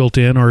behavior is built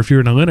in. Or if you're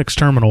in a Linux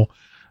terminal,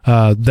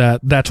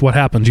 that's what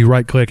happens. You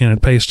right click and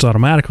it pastes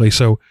automatically.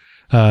 So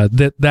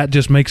that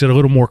just makes it a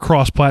little more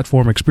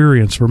cross-platform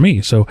experience for me.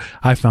 So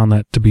I found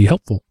that to be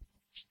helpful.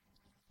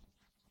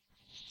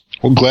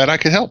 Well, glad I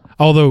could help.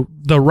 Although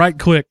the right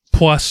click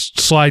plus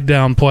slide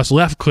down plus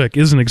left click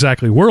isn't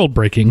exactly world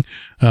breaking,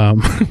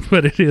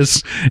 but it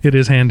is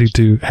handy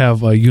to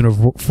have a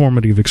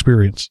uniformity of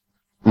experience.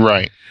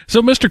 Right.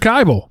 So, Mr.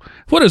 Keibel,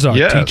 what is our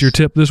teacher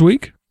tip this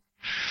week?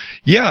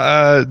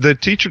 Yeah, the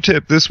teacher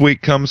tip this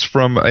week comes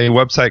from a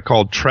website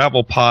called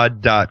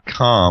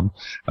travelpod.com.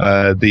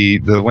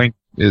 The link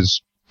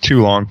is too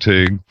long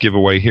to give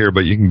away here,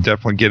 but you can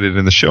definitely get it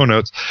in the show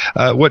notes.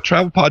 What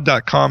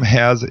travelpod.com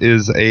has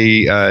is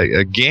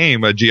a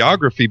game, a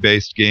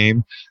geography-based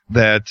game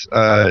that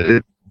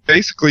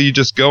basically you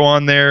just go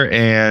on there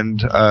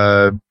and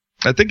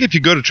I think if you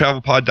go to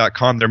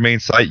travelpod.com, their main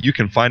site, you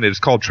can find it. It's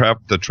called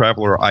the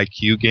Traveler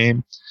IQ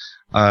game.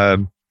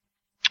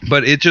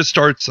 But it just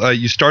starts,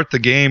 you start the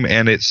game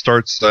and it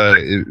starts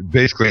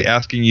basically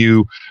asking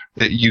you,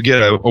 you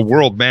get a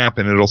world map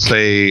and it'll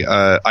say,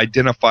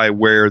 identify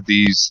where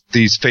these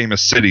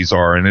famous cities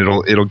are, and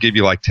it'll give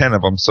you like 10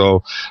 of them.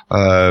 So,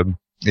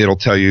 it'll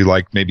tell you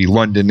like maybe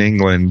London,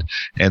 England,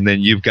 and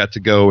then you've got to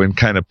go and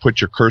kind of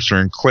put your cursor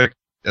and click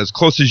as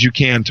close as you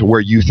can to where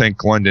you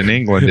think London,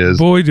 England is.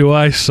 Boy, do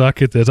I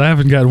suck at this. I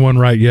haven't gotten one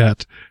right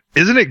yet.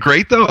 Isn't it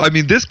great though? I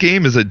mean, this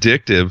game is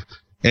addictive.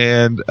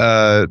 And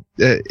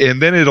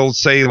then it'll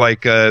say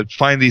like,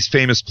 find these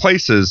famous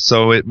places.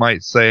 So it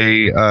might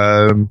say,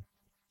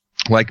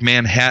 like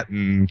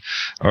Manhattan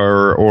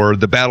or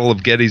the Battle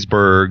of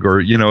Gettysburg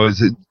or,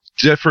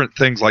 different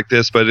things like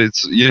this, but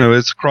it's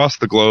across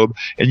the globe,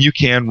 and you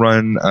can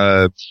run,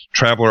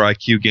 Traveler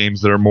IQ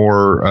games that are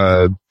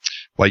more,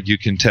 like you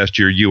can test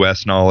your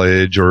U.S.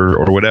 knowledge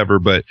or whatever,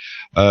 but,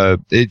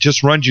 it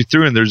just runs you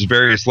through and there's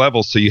various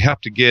levels. So you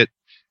have to get,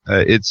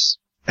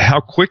 how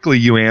quickly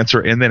you answer,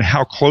 and then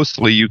how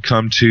closely you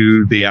come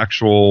to the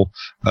actual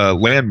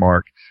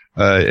landmark.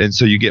 And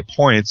so you get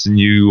points, and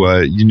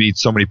you need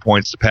so many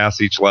points to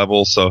pass each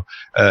level. So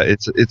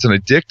it's an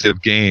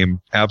addictive game,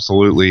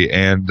 absolutely,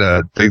 and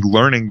the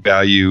learning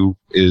value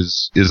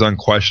is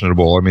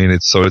unquestionable. I mean,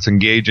 it's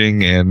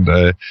engaging, and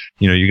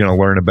you're going to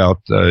learn about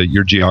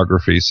your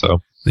geography.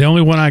 So the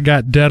only one I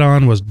got dead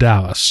on was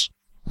Dallas.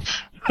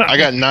 I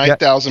got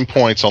 9,000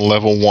 points on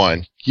level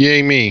 1.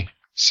 Yay me!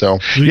 So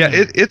yeah,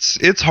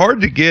 it's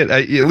hard to get.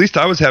 At least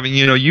I was having.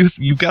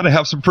 You've got to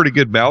have some pretty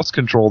good mouse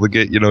control to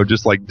get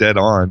just like dead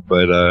on.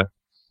 But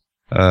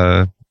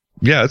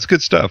yeah, it's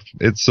good stuff.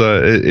 It's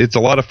a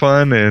lot of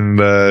fun, and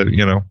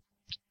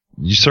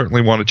you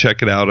certainly want to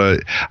check it out.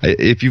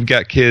 If you've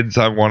got kids,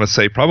 I want to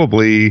say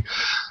probably,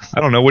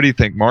 I don't know. What do you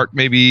think, Mark?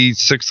 Maybe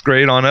 6th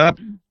grade on up.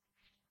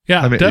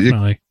 Yeah, I mean,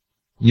 definitely.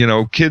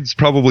 Kids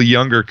probably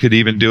younger could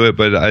even do it,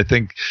 but I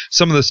think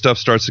some of the stuff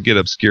starts to get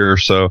obscure.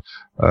 So.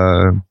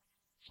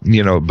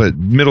 But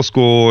middle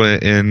school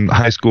and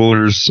high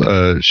schoolers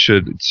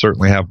should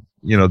certainly have,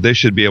 they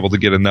should be able to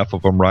get enough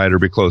of them right or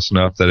be close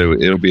enough that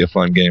it'll be a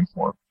fun game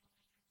for them.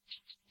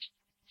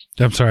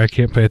 I'm sorry, I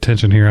can't pay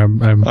attention here. I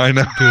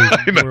know.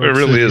 It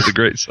really is a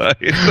great site.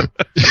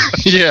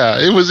 Yeah,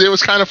 it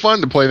was kind of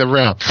fun to play them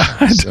around.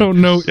 I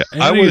don't know. Yeah,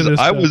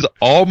 I was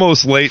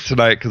almost late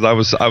tonight because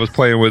I was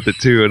playing with it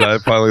too, and I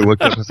finally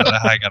looked up and said,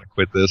 I got to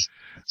quit this.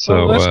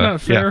 So that's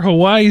not fair. Yeah.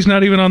 Hawaii's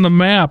not even on the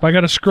map. I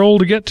got to scroll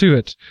to get to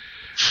it.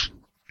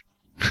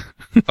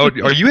 Oh,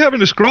 are you having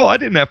to scroll? I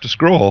didn't have to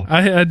scroll.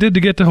 I did to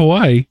get to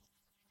Hawaii.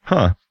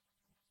 Huh.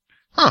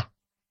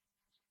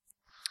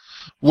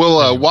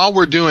 Well, while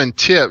we're doing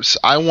tips,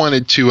 I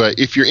wanted to,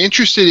 if you're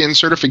interested in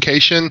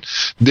certification,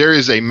 there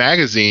is a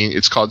magazine.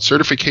 It's called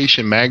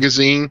Certification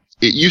Magazine.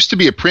 It used to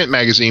be a print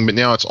magazine, but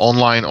now it's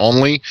online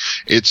only.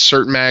 It's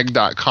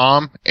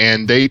certmag.com,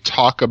 and they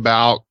talk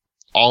about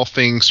all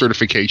things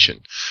certification.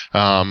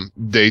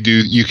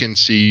 You can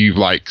see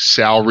like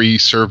salary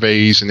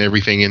surveys and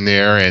everything in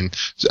there. And,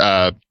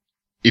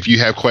 if you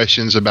have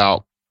questions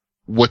about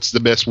what's the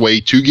best way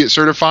to get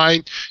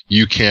certified,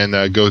 you can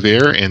go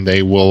there, and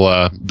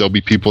there'll be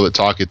people that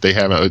talk it. They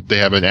have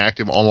an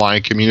active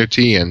online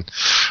community, and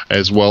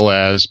as well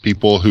as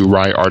people who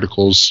write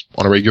articles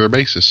on a regular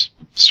basis.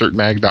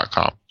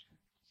 certmag.com.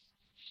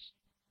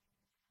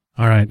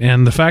 All right,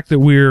 and the fact that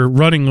we're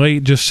running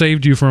late just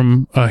saved you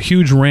from a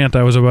huge rant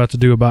I was about to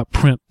do about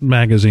print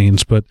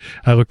magazines, but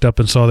I looked up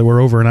and saw that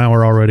we're over an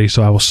hour already,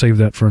 so I will save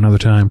that for another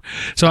time.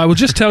 So I will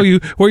just tell you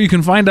where you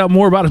can find out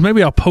more about us.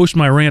 Maybe I'll post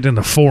my rant in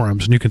the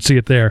forums, and you can see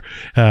it there.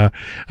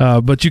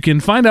 But you can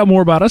find out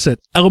more about us at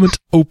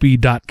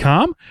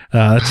elementop.com.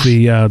 That's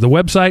the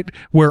website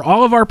where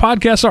all of our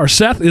podcasts are.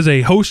 Seth is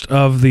a host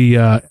of the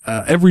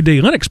Everyday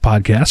Linux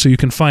podcast, so you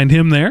can find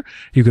him there.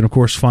 You can, of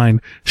course,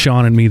 find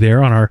Sean and me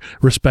there on our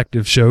respective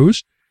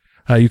shows.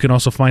 You can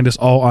also find us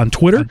all on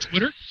Twitter.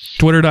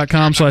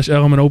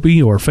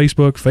 Twitter.com/elementop, or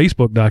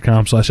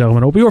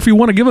Facebook.com/elementop. Or if you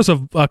want to give us a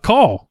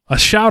call, a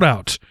shout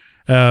out,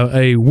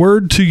 a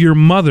word to your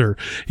mother,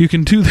 you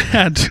can do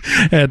that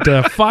at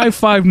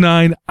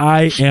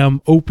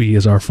 559-I-AM-OPI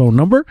is our phone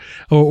number,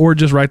 or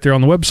just right there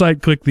on the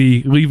website, click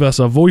the leave us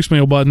a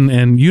voicemail button,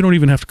 and you don't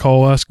even have to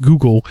call us.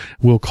 Google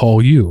will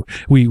call you.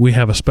 We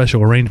have a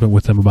special arrangement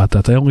with them about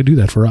that. They only do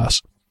that for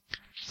us.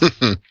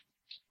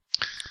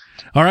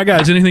 All right,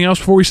 guys, anything else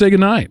before we say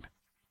goodnight?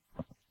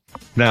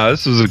 No,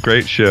 this was a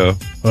great show.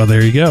 Well,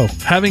 there you go.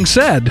 Having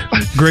said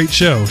great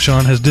show,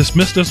 Sean has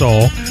dismissed us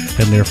all,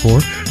 and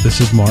therefore,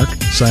 this is Mark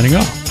signing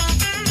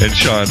off. And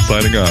Sean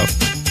signing off.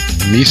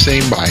 Me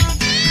saying bye.